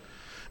flesh.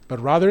 But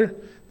rather,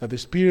 that the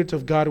Spirit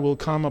of God will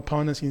come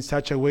upon us in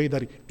such a way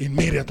that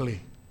immediately,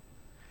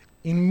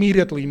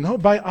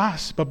 not by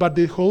us, but by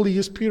the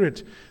Holy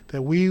Spirit,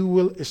 that we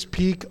will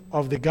speak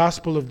of the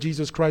gospel of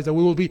Jesus Christ, that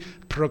we will be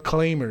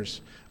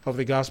proclaimers of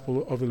the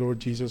gospel of the Lord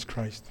Jesus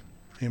Christ.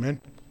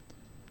 Amen.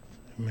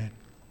 Amen.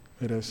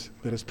 Let us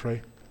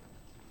pray.